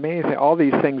 It's amazing. All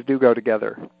these things do go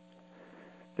together.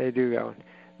 They do go.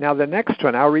 Now the next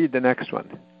one, I'll read the next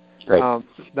one. Great.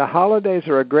 The holidays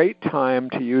are a great time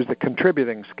to use the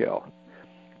contributing skill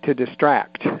to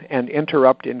distract and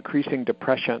interrupt increasing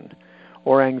depression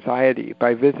or anxiety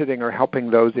by visiting or helping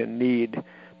those in need,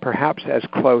 perhaps as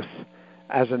close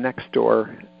as a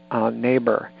next-door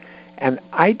neighbor. And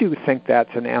I do think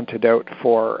that's an antidote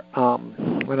for,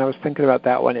 when I was thinking about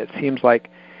that one, it seems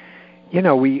like,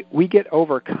 we get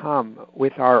overcome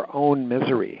with our own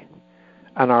misery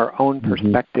and our own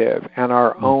perspective and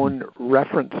our own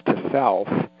reference to self.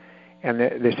 And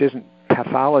this isn't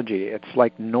pathology. It's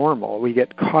like normal. We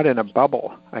get caught in a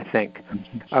bubble, I think,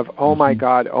 of, oh my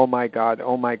God, oh my God,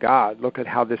 oh my God, look at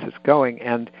how this is going.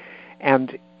 And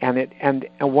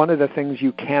one of the things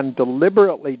you can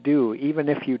deliberately do, even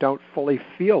if you don't fully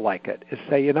feel like it, is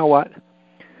say, you know what,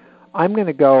 I'm going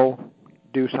to go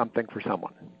do something for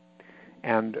someone.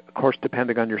 And, of course,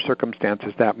 depending on your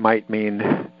circumstances, that might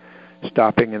mean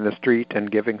stopping in the street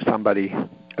and giving somebody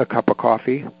a cup of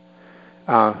coffee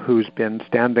who's been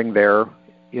standing there,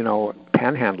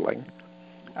 panhandling,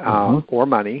 or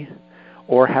money,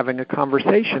 or having a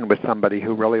conversation with somebody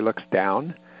who really looks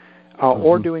down,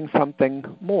 or doing something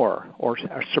more, or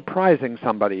surprising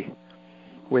somebody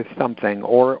with something,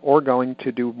 or going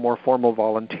to do more formal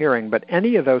volunteering. But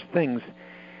any of those things,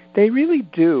 they really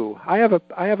do. I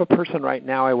have a person right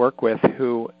now I work with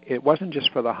who, it wasn't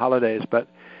just for the holidays, but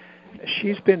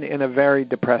she's been in a very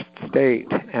depressed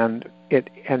state, and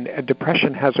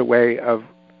depression has a way of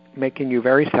making you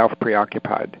very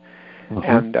self-preoccupied.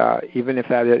 And even if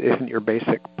that isn't your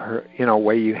basic,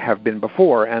 way you have been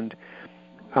before, and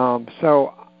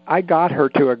so I got her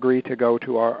to agree to go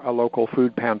to a local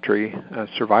food pantry,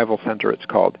 survival center it's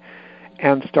called,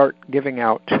 and start giving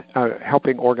out,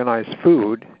 helping organize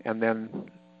food, and then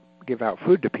give out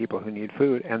food to people who need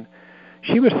food. And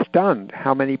she was stunned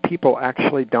how many people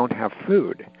actually don't have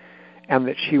food, and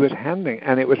that she was handing,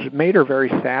 and it made her very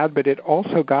sad, but it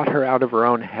also got her out of her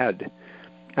own head.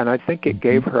 And I think it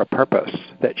gave her a purpose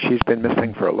that she's been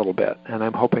missing for a little bit, and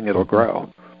I'm hoping it'll grow.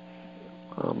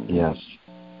 Yes.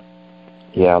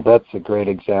 Yeah, that's a great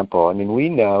example. I mean, we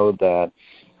know that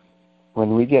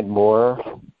when we get more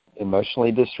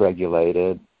emotionally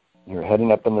dysregulated, you're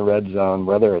heading up in the red zone,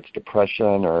 whether it's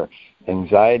depression or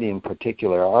anxiety in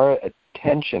particular, our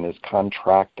attention is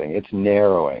contracting, it's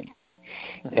narrowing.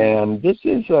 And this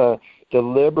is a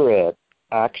deliberate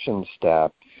action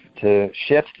step to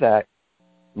shift that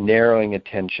narrowing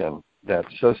attention that's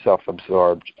so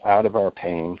self-absorbed out of our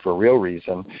pain for real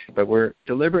reason, but we're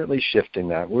deliberately shifting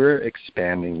that. We're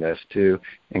expanding this to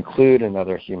include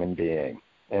another human being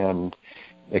and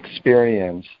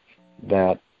experience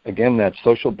that, again, that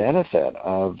social benefit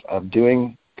of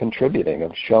contributing,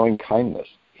 of showing kindness.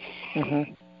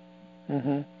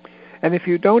 And if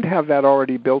you don't have that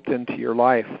already built into your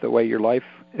life, the way your life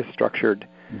is structured,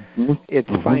 it's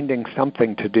finding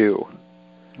something to do.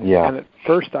 Yeah. And at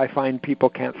first I find people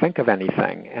can't think of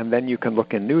anything, and then you can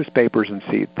look in newspapers and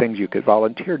see things you could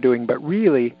volunteer doing, but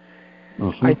really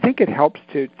I think it helps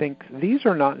to think these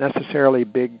are not necessarily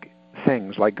big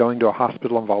things, like going to a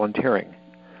hospital and volunteering.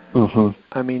 Mm-hmm.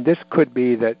 I mean, this could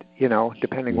be that,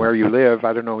 depending where you live,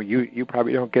 I don't know, you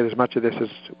probably don't get as much of this as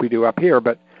we do up here,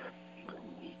 but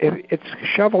it's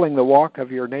shoveling the walk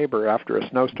of your neighbor after a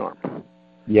snowstorm.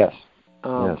 Yes.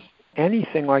 Yes.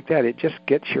 Anything like that, it just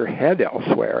gets your head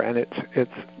elsewhere, and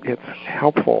it's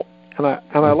helpful. And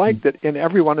I like that in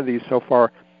every one of these so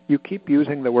far, you keep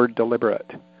using the word deliberate.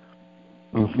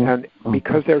 Mm-hmm. And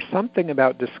because there's something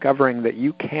about discovering that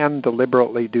you can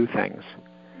deliberately do things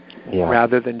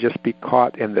rather than just be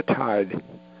caught in the tide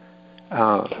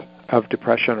of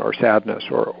depression or sadness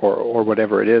or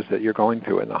whatever it is that you're going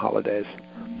through in the holidays.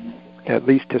 At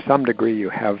least to some degree you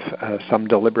have some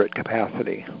deliberate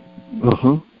capacity.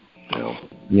 Mm-hmm.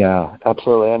 Yeah,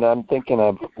 absolutely. And I'm thinking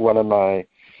of one of my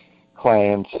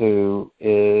clients who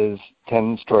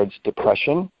tends towards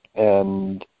depression,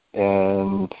 and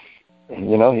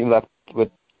he left with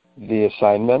the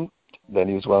assignment that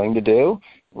he was willing to do,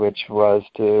 which was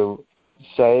to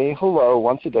say hello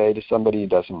once a day to somebody he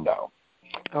doesn't know.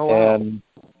 Oh, wow.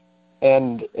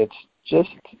 And it's just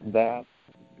that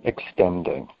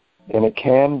extending, and it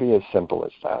can be as simple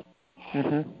as that.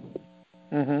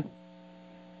 Mm-hmm. Mm-hmm.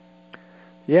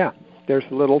 Yeah, there's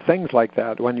little things like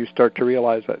that when you start to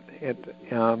realize that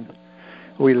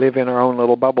we live in our own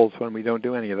little bubbles when we don't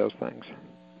do any of those things.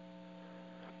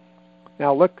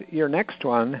 Now look, your next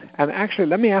one, and actually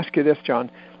let me ask you this,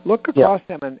 John. Look across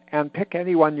them and pick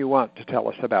any one you want to tell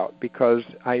us about, because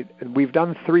we've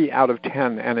done 3 out of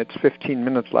 10, and it's 15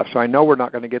 minutes left, so I know we're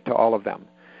not going to get to all of them.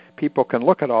 People can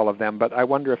look at all of them, but I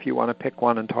wonder if you want to pick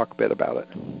one and talk a bit about it.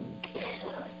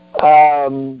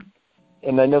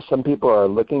 And I know some people are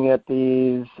looking at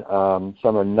these, some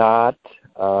are not.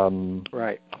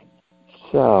 Right.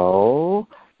 So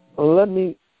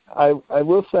I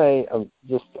will say,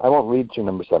 I won't read through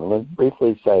number 7. Let's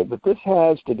briefly say that this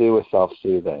has to do with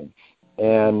self-soothing.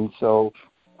 And so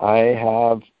I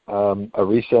have a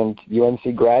recent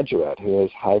UNC graduate who has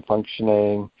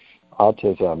high-functioning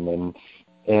autism.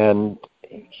 And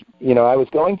I was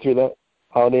going through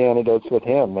all the antidotes with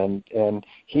him, and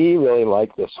he really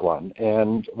liked this one.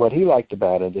 And what he liked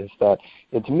about it is that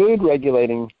it's mood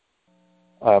regulating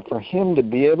for him to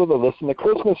be able to listen to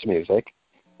Christmas music,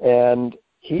 and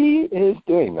he is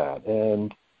doing that.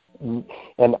 And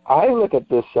I look at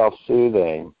this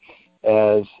self-soothing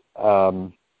as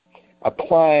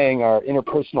applying our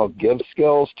interpersonal give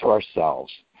skills to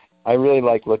ourselves. I really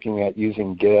like looking at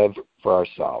using give for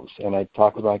ourselves. And I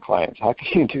talk with my clients, how can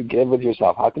you do give with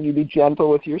yourself? How can you be gentle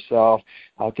with yourself?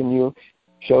 How can you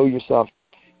show yourself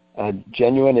a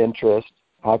genuine interest?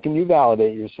 How can you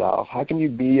validate yourself? How can you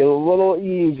be a little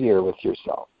easier with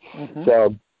yourself? Mm-hmm.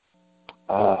 So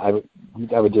I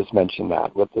would just mention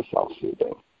that with the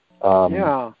self-soothing.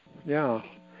 Yeah.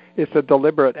 It's a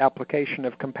deliberate application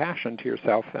of compassion to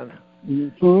yourself then,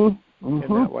 in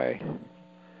that way.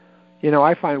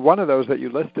 I find one of those that you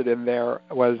listed in there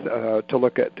was to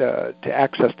look at to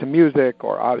access to music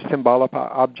or symbolic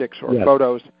objects or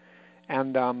photos,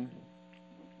 and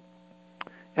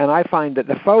I find that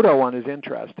the photo one is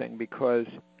interesting because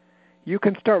you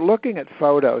can start looking at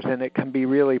photos and it can be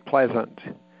really pleasant,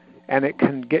 and it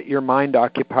can get your mind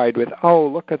occupied with, oh,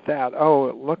 look at that,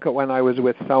 oh, look at when I was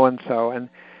with so and so, and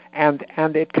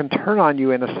it can turn on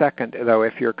you in a second though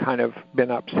if you're kind of been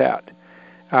upset.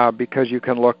 Because you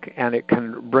can look and it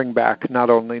can bring back not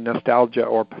only nostalgia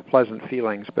or pleasant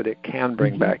feelings, but it can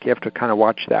bring back. You have to kind of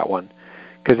watch that one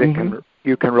because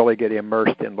you can really get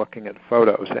immersed in looking at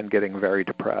photos and getting very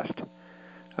depressed,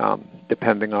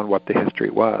 depending on what the history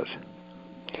was.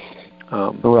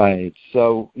 Right.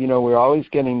 So, we're always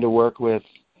getting to work with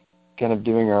kind of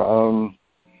doing our own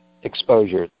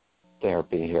exposure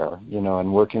therapy here,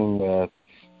 and working with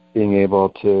being able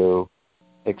to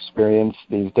experience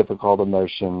these difficult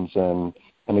emotions and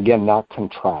again, not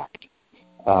contract.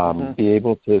 Be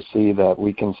able to see that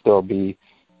we can still be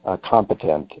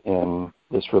competent in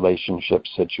this relationship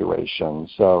situation.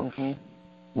 So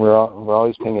we're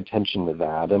always paying attention to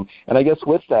that. And I guess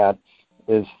with that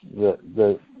is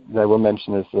that I will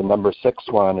mention is the number 6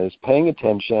 one is paying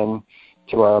attention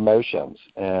to our emotions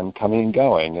and coming and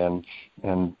going,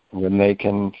 and when they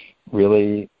can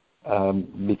really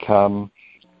become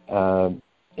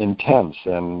intense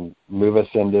and move us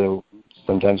into,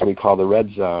 sometimes we call the red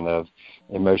zone of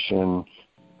emotion,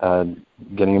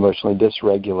 getting emotionally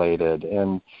dysregulated.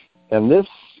 And this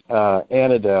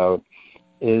antidote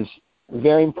is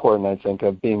very important, I think,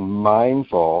 of being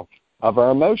mindful of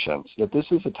our emotions, that this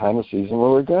is a time of season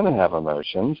where we're going to have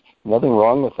emotions. Nothing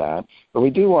wrong with that. But we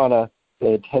do want to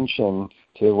pay attention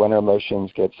to when our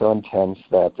emotions get so intense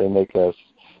that they make us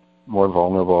more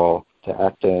vulnerable to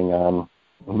acting on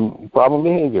problem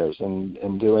behaviors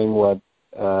and doing what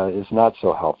is not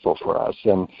so helpful for us,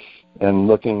 and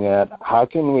looking at how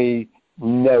can we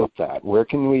note that, where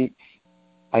can we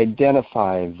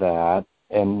identify that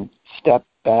and step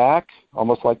back,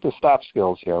 almost like the stop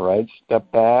skills here, right? Step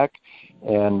back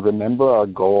and remember our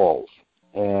goals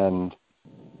and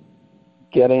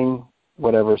getting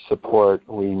whatever support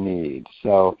we need.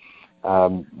 So I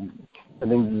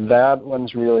think that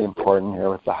one's really important here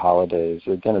with the holidays.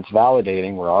 Again, it's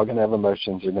validating. We're all going to have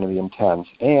emotions. They're going to be intense.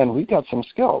 And we've got some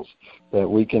skills that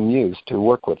we can use to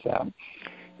work with them.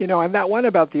 And that one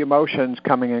about the emotions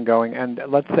coming and going, and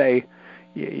let's say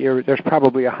there's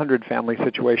probably 100 family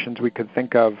situations we could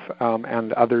think of,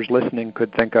 and others listening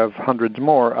could think of hundreds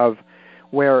more, of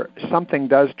where something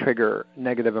does trigger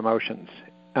negative emotions.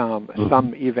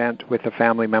 Some event with a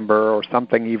family member, or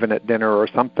something even at dinner, or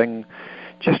something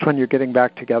just when you're getting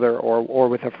back together, or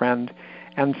with a friend.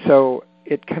 And so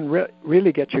it can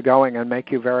really get you going and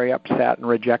make you very upset and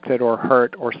rejected or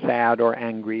hurt or sad or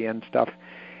angry and stuff.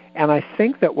 And I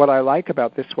think that what I like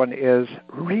about this one is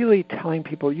really telling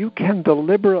people you can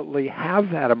deliberately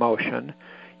have that emotion.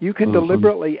 You can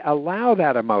deliberately allow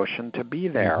that emotion to be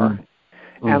there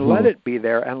and let it be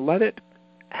there and let it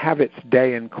have its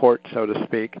day in court, so to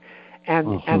speak.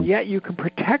 And yet you can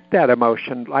protect that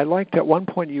emotion. I liked at one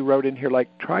point you wrote in here, like,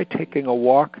 try taking a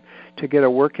walk to get a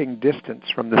working distance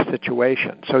from the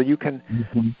situation. So you can,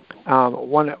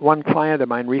 one client of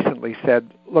mine recently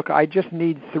said, look, I just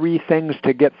need 3 things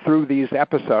to get through these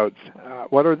episodes.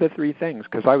 What are the 3 things?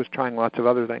 Because I was trying lots of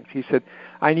other things. He said,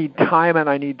 I need time and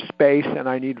I need space and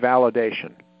I need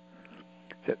validation.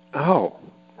 I said, oh,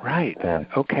 right.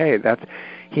 Okay,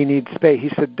 he needs space. He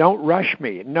said, don't rush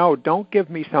me. No, don't give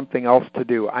me something else to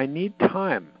do. I need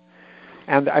time.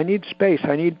 And I need space.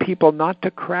 I need people not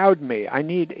to crowd me. I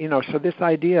need, so this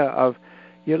idea of,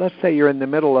 let's say you're in the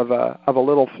middle of a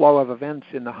little flow of events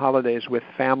in the holidays with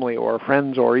family or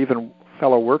friends or even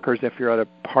fellow workers if you're at a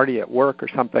party at work or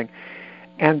something,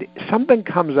 and something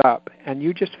comes up and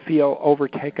you just feel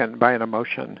overtaken by an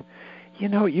emotion.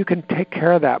 You can take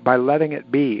care of that by letting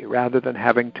it be rather than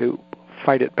having to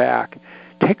fight it back.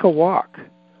 Take a walk.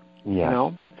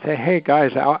 Say, hey,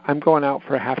 guys, I'm going out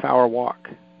for a half-hour walk.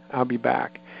 I'll be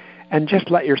back. And just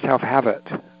let yourself have it.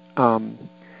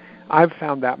 I've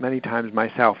found that many times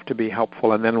myself to be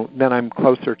helpful, and then I'm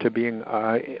closer to being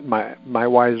my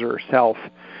wiser self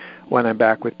when I'm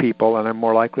back with people, and I'm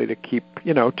more likely to keep,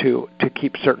 to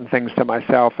keep certain things to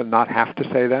myself and not have to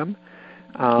say them.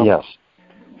 Yes.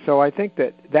 So I think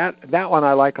that one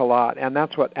I like a lot, and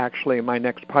that's what actually my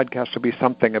next podcast will be,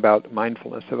 something about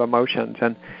mindfulness of emotions.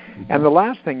 And the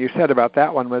last thing you said about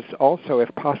that one was also, if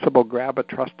possible, grab a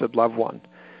trusted loved one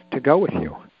to go with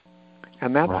you.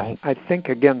 And that, I think,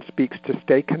 again, speaks to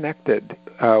stay connected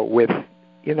with,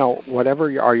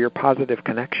 whatever are your positive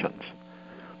connections.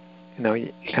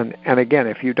 And again,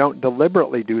 if you don't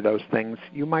deliberately do those things,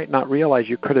 you might not realize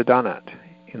you could have done it,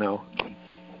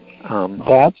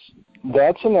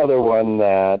 That's another one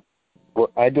that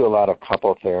I do a lot of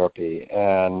couple therapy,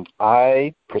 and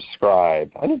I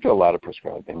prescribe. I don't do a lot of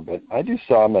prescribing, but I do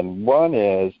some, and one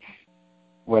is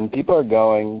when people are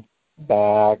going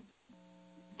back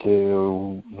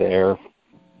to their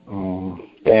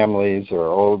families or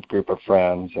old group of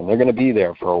friends, and they're going to be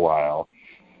there for a while,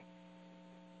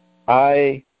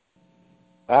 I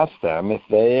ask them if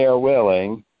they are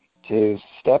willing to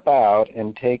step out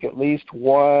and take at least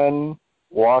one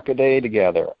walk a day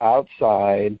together,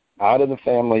 outside, out of the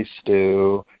family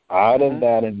stew, out of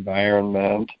that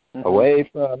environment, away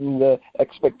from the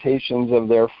expectations of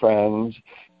their friends,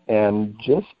 and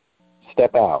just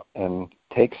step out and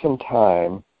take some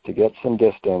time to get some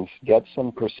distance, get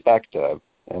some perspective,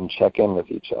 and check in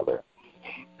with each other.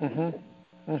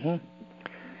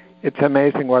 It's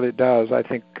amazing what it does. I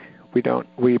think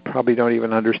we probably don't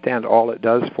even understand all it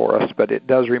does for us, but it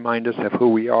does remind us of who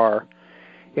we are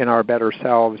in our better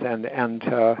selves. And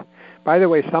by the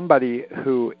way, somebody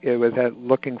who was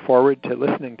looking forward to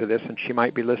listening to this, and she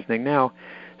might be listening now,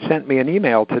 sent me an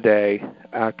email today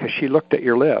because she looked at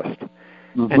your list.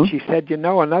 And she said,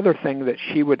 another thing that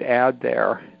she would add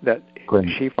there that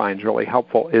she finds really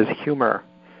helpful is humor.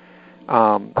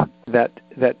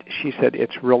 That she said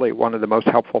it's really one of the most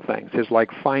helpful things, is like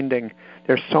finding,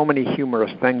 there's so many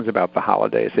humorous things about the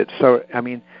holidays. It's so,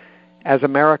 as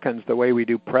Americans, the way we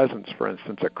do presents, for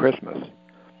instance, at Christmas,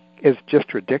 is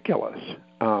just ridiculous.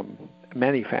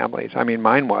 Many families,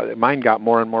 mine got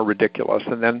more and more ridiculous.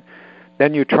 And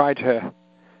then you try to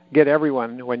get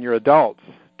everyone, when you're adults,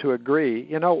 to agree,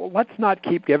 let's not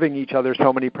keep giving each other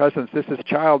so many presents. This is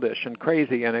childish and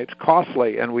crazy, and it's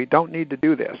costly, and we don't need to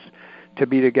do this to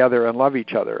be together and love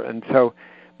each other. And so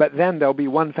But then there'll be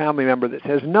one family member that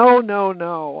says, no,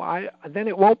 then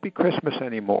it won't be Christmas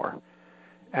anymore.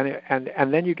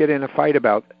 And then you get in a fight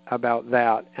about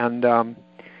that. And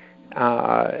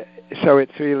so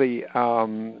it's really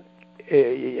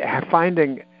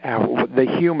finding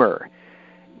the humor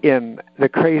in the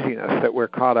craziness that we're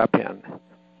caught up in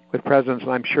with presidents.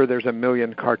 And I'm sure there's a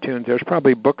million cartoons. There's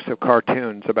probably books of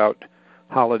cartoons about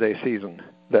holiday season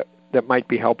that might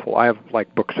be helpful. I have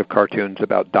books of cartoons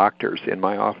about doctors in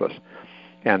my office.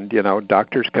 And,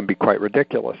 doctors can be quite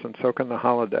ridiculous, and so can the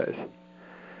holidays.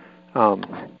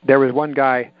 There was one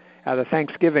guy at a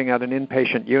Thanksgiving at an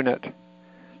inpatient unit.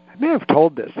 I may have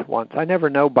told this once. I never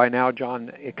know by now,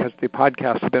 John, because the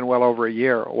podcast has been well over a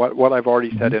year, what I've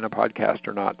already said in a podcast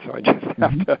or not. So I just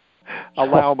have to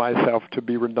allow myself to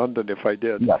be redundant if I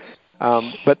did. Yes.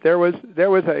 But there was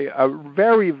a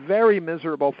very, very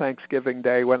miserable Thanksgiving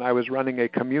day when I was running a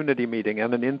community meeting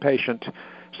in an inpatient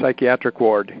psychiatric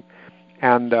ward.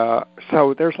 And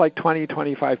so there's 20,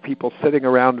 25 people sitting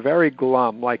around very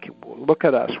glum, look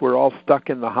at us, we're all stuck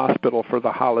in the hospital for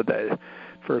the holidays,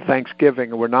 for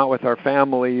Thanksgiving, and we're not with our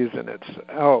families, and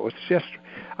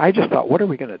I just thought, what are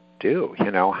we going to do?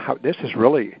 This is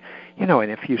really,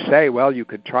 and if you say, well, you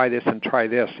could try this and try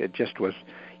this, it just was,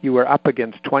 you were up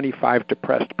against 25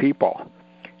 depressed people.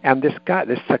 And this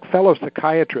fellow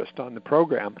psychiatrist on the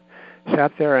program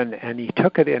sat there and he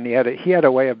took it in. He had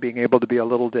a way of being able to be a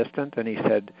little distant, and he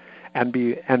said, and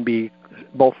be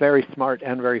both very smart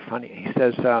and very funny. He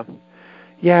says,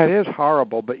 yeah, it is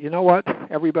horrible, but you know what,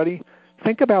 everybody,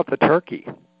 think about the turkey.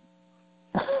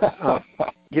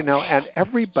 And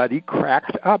everybody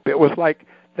cracked up. It was like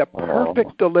the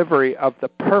perfect delivery of the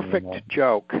perfect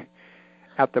joke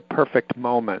at the perfect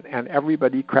moment, and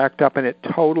everybody cracked up, and it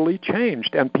totally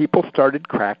changed, and people started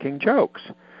cracking jokes.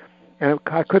 And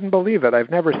I couldn't believe it. I've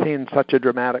never seen such a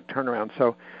dramatic turnaround.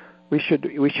 So we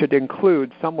should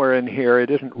include somewhere in here, it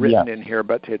isn't written in here,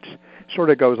 but it sort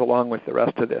of goes along with the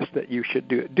rest of this, that you should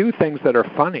do things that are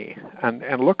funny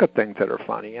and look at things that are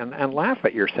funny and laugh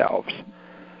at yourselves.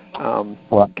 I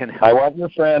want your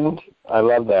friend, I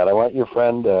love that, I want your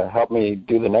friend to help me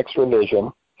do the next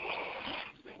revision.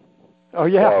 Oh,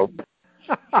 yeah.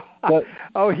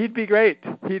 So, he'd be great.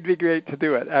 He'd be great to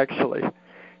do it, actually.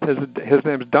 His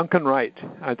name's Duncan Wright.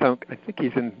 I think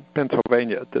he's in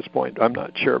Pennsylvania at this point. I'm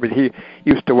not sure, but he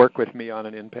used to work with me on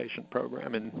an inpatient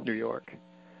program in New York.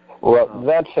 Well,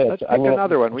 that's it. Let's pick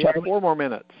another one. We have 4 more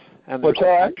minutes, and there's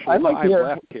actually 5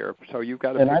 left here, so you've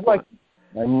got to pick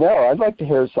one. I'd like to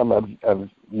hear some of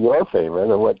your favorite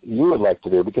or what you would like to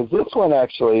do, because this one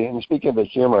actually, and speaking of the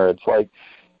humor, it's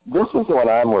this is the one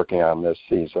I'm working on this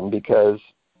season, because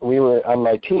we were on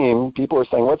my team, people were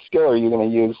saying, what skill are you going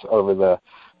to use over the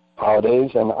holidays?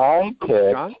 And I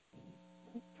picked... John?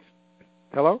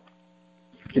 Hello?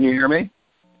 Can you hear me?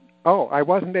 Oh, I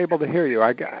wasn't able to hear you.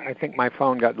 I think my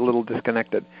phone got a little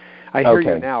disconnected. I hear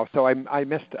you now, so I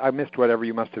missed whatever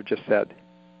you must have just said.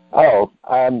 Oh,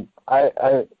 I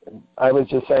was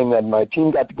just saying that my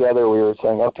team got together. We were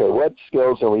saying, okay, what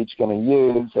skills are we each going to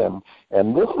use?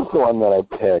 And this is the one that I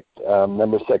picked,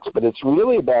 number 6. But it's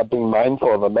really about being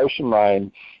mindful of emotion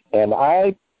mind. And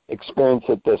I experience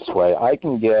it this way. I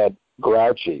can get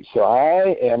grouchy. So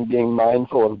I am being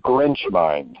mindful of Grinch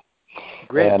mind.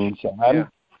 Grinch. And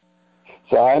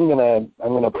so I'm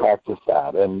gonna practice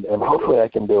that, and hopefully I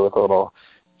can do it with a little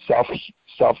self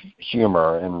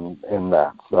humor in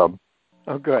that. So.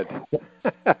 Oh, good.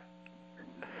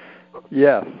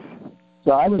 Yes.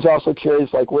 So I was also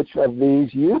curious, which of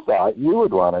these you thought you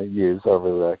would want to use over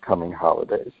the coming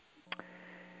holidays.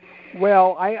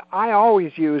 Well, I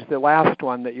always use the last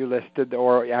one that you listed,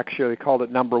 or actually called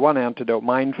it number 1 antidote,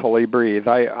 mindfully breathe.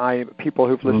 People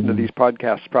who've listened to these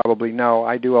podcasts probably know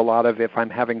I do a lot of, if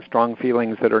I'm having strong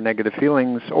feelings that are negative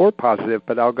feelings or positive,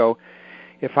 but I'll go,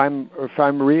 if I'm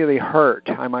really hurt,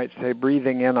 I might say,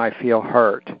 breathing in, I feel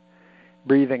hurt.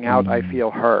 Breathing out, I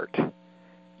feel hurt.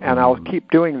 And I'll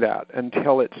keep doing that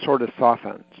until it sort of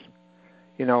softens.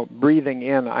 Breathing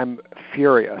in, I'm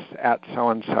furious at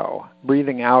so-and-so.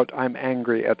 Breathing out, I'm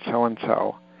angry at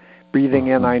so-and-so. Breathing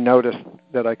in, I notice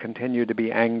that I continue to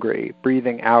be angry.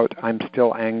 Breathing out, I'm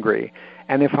still angry.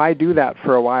 And if I do that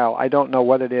for a while, I don't know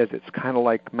what it is. It's kind of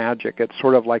like magic. It's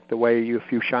sort of like the way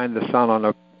if you shine the sun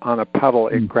on a puddle,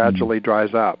 it gradually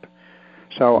dries up.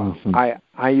 So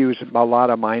I use a lot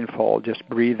of mindful, just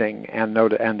breathing, and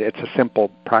it's a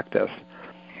simple practice.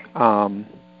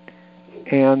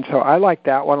 And so I like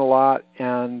that one a lot,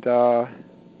 and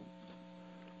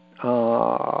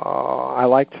I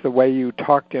liked the way you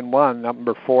talked in one,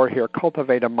 number 4 here,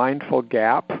 cultivate a mindful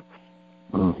gap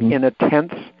in a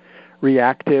tense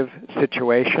reactive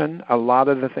situation. A lot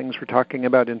of the things we're talking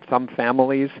about in some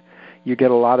families, you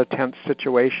get a lot of tense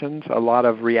situations, a lot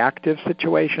of reactive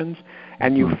situations,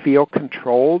 and you feel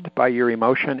controlled by your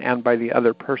emotion and by the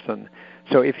other person.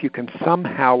 So if you can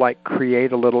somehow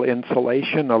create a little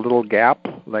insulation, a little gap,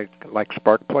 like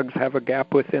spark plugs have a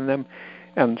gap within them,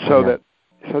 and so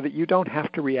that you don't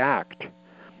have to react.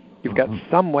 You've got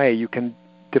some way you can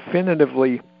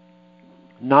definitively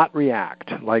not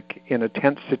react, like in a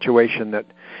tense situation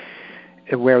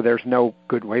where there's no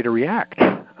good way to react.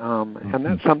 And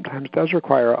that sometimes does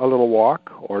require a little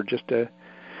walk, or just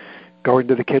going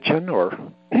to the kitchen,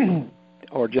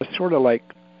 or just sort of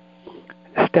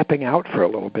stepping out for a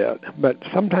little bit. But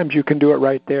sometimes you can do it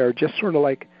right there, just sort of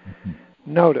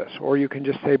notice, or you can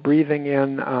just say, breathing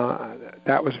in,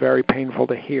 that was very painful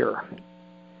to hear,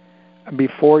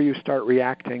 before you start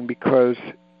reacting, because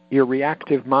your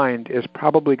reactive mind is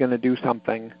probably going to do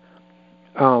something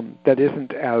that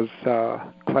isn't as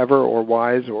clever or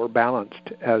wise or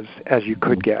balanced as you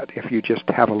could get if you just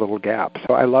have a little gap.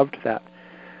 So I loved that.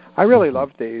 I really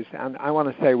loved these, and I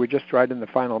want to say we're just right in the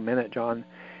final minute, John.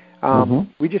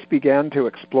 We just began to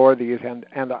explore these, and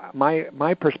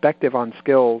my perspective on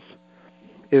skills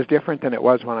is different than it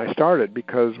was when I started,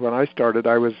 because when I started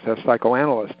I was a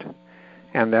psychoanalyst,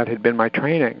 and that had been my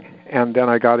training. And then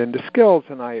I got into skills,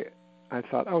 and I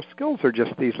thought, skills are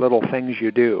just these little things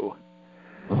you do.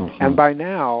 And by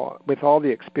now, with all the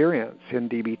experience in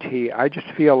DBT, I just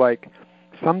feel like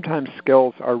sometimes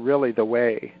skills are really the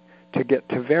way to get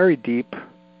to very deep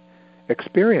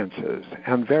experiences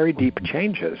and very deep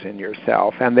changes in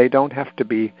yourself. And they don't have to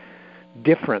be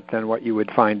different than what you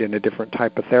would find in a different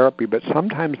type of therapy, but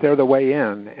sometimes they're the way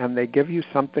in, and they give you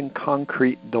something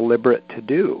concrete, deliberate to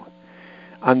do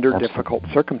under difficult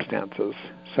circumstances.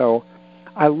 So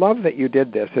I love that you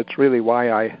did this. It's really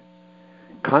why I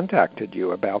contacted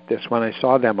you about this when I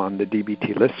saw them on the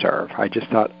DBT listserv. I just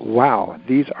thought, wow,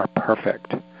 these are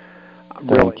perfect.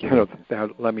 Really,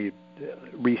 let me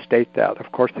restate that.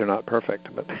 Of course they're not perfect,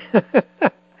 but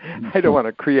I don't want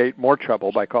to create more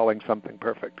trouble by calling something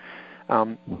perfect.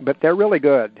 But they're really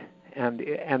good, and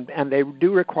they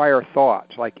do require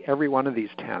thought, like every one of these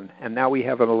 10. And now we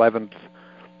have an 11th,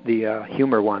 the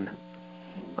humor one.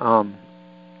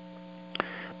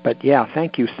 But yeah,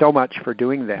 thank you so much for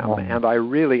doing them, and I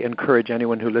really encourage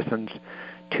anyone who listens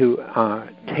to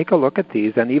take a look at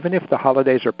these. And even if the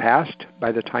holidays are past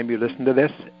by the time you listen to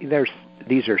this,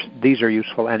 these are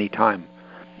useful any time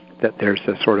that there's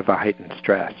a sort of a heightened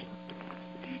stress.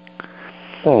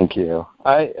 Thank you.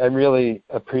 I really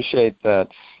appreciate that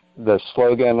the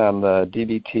slogan on the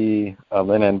DBT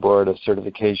Linen Board of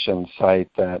Certification site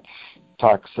that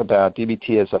talks about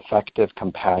DBT as effective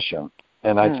compassion.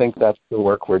 And I think that's the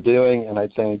work we're doing, and I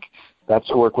think that's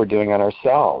the work we're doing on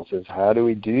ourselves, is how do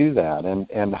we do that?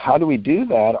 And how do we do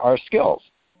that are skills.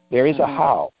 There is a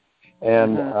how.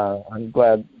 And I'm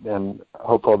glad and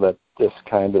hopeful that this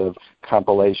kind of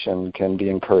compilation can be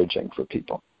encouraging for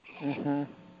people.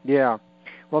 Yeah.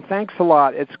 Well, thanks a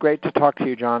lot. It's great to talk to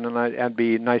you, John, and it'd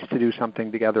be nice to do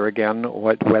something together again,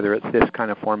 whether it's this kind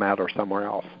of format or somewhere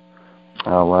else.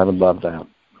 Oh, I would love that.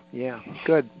 Yeah,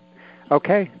 good.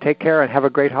 Okay, take care and have a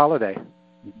great holiday.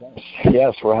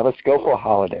 Yes, we'll have a skillful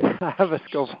holiday. Have a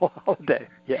skillful holiday,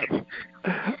 yes.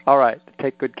 All right,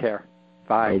 take good care.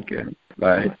 Bye. Okay,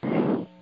 bye.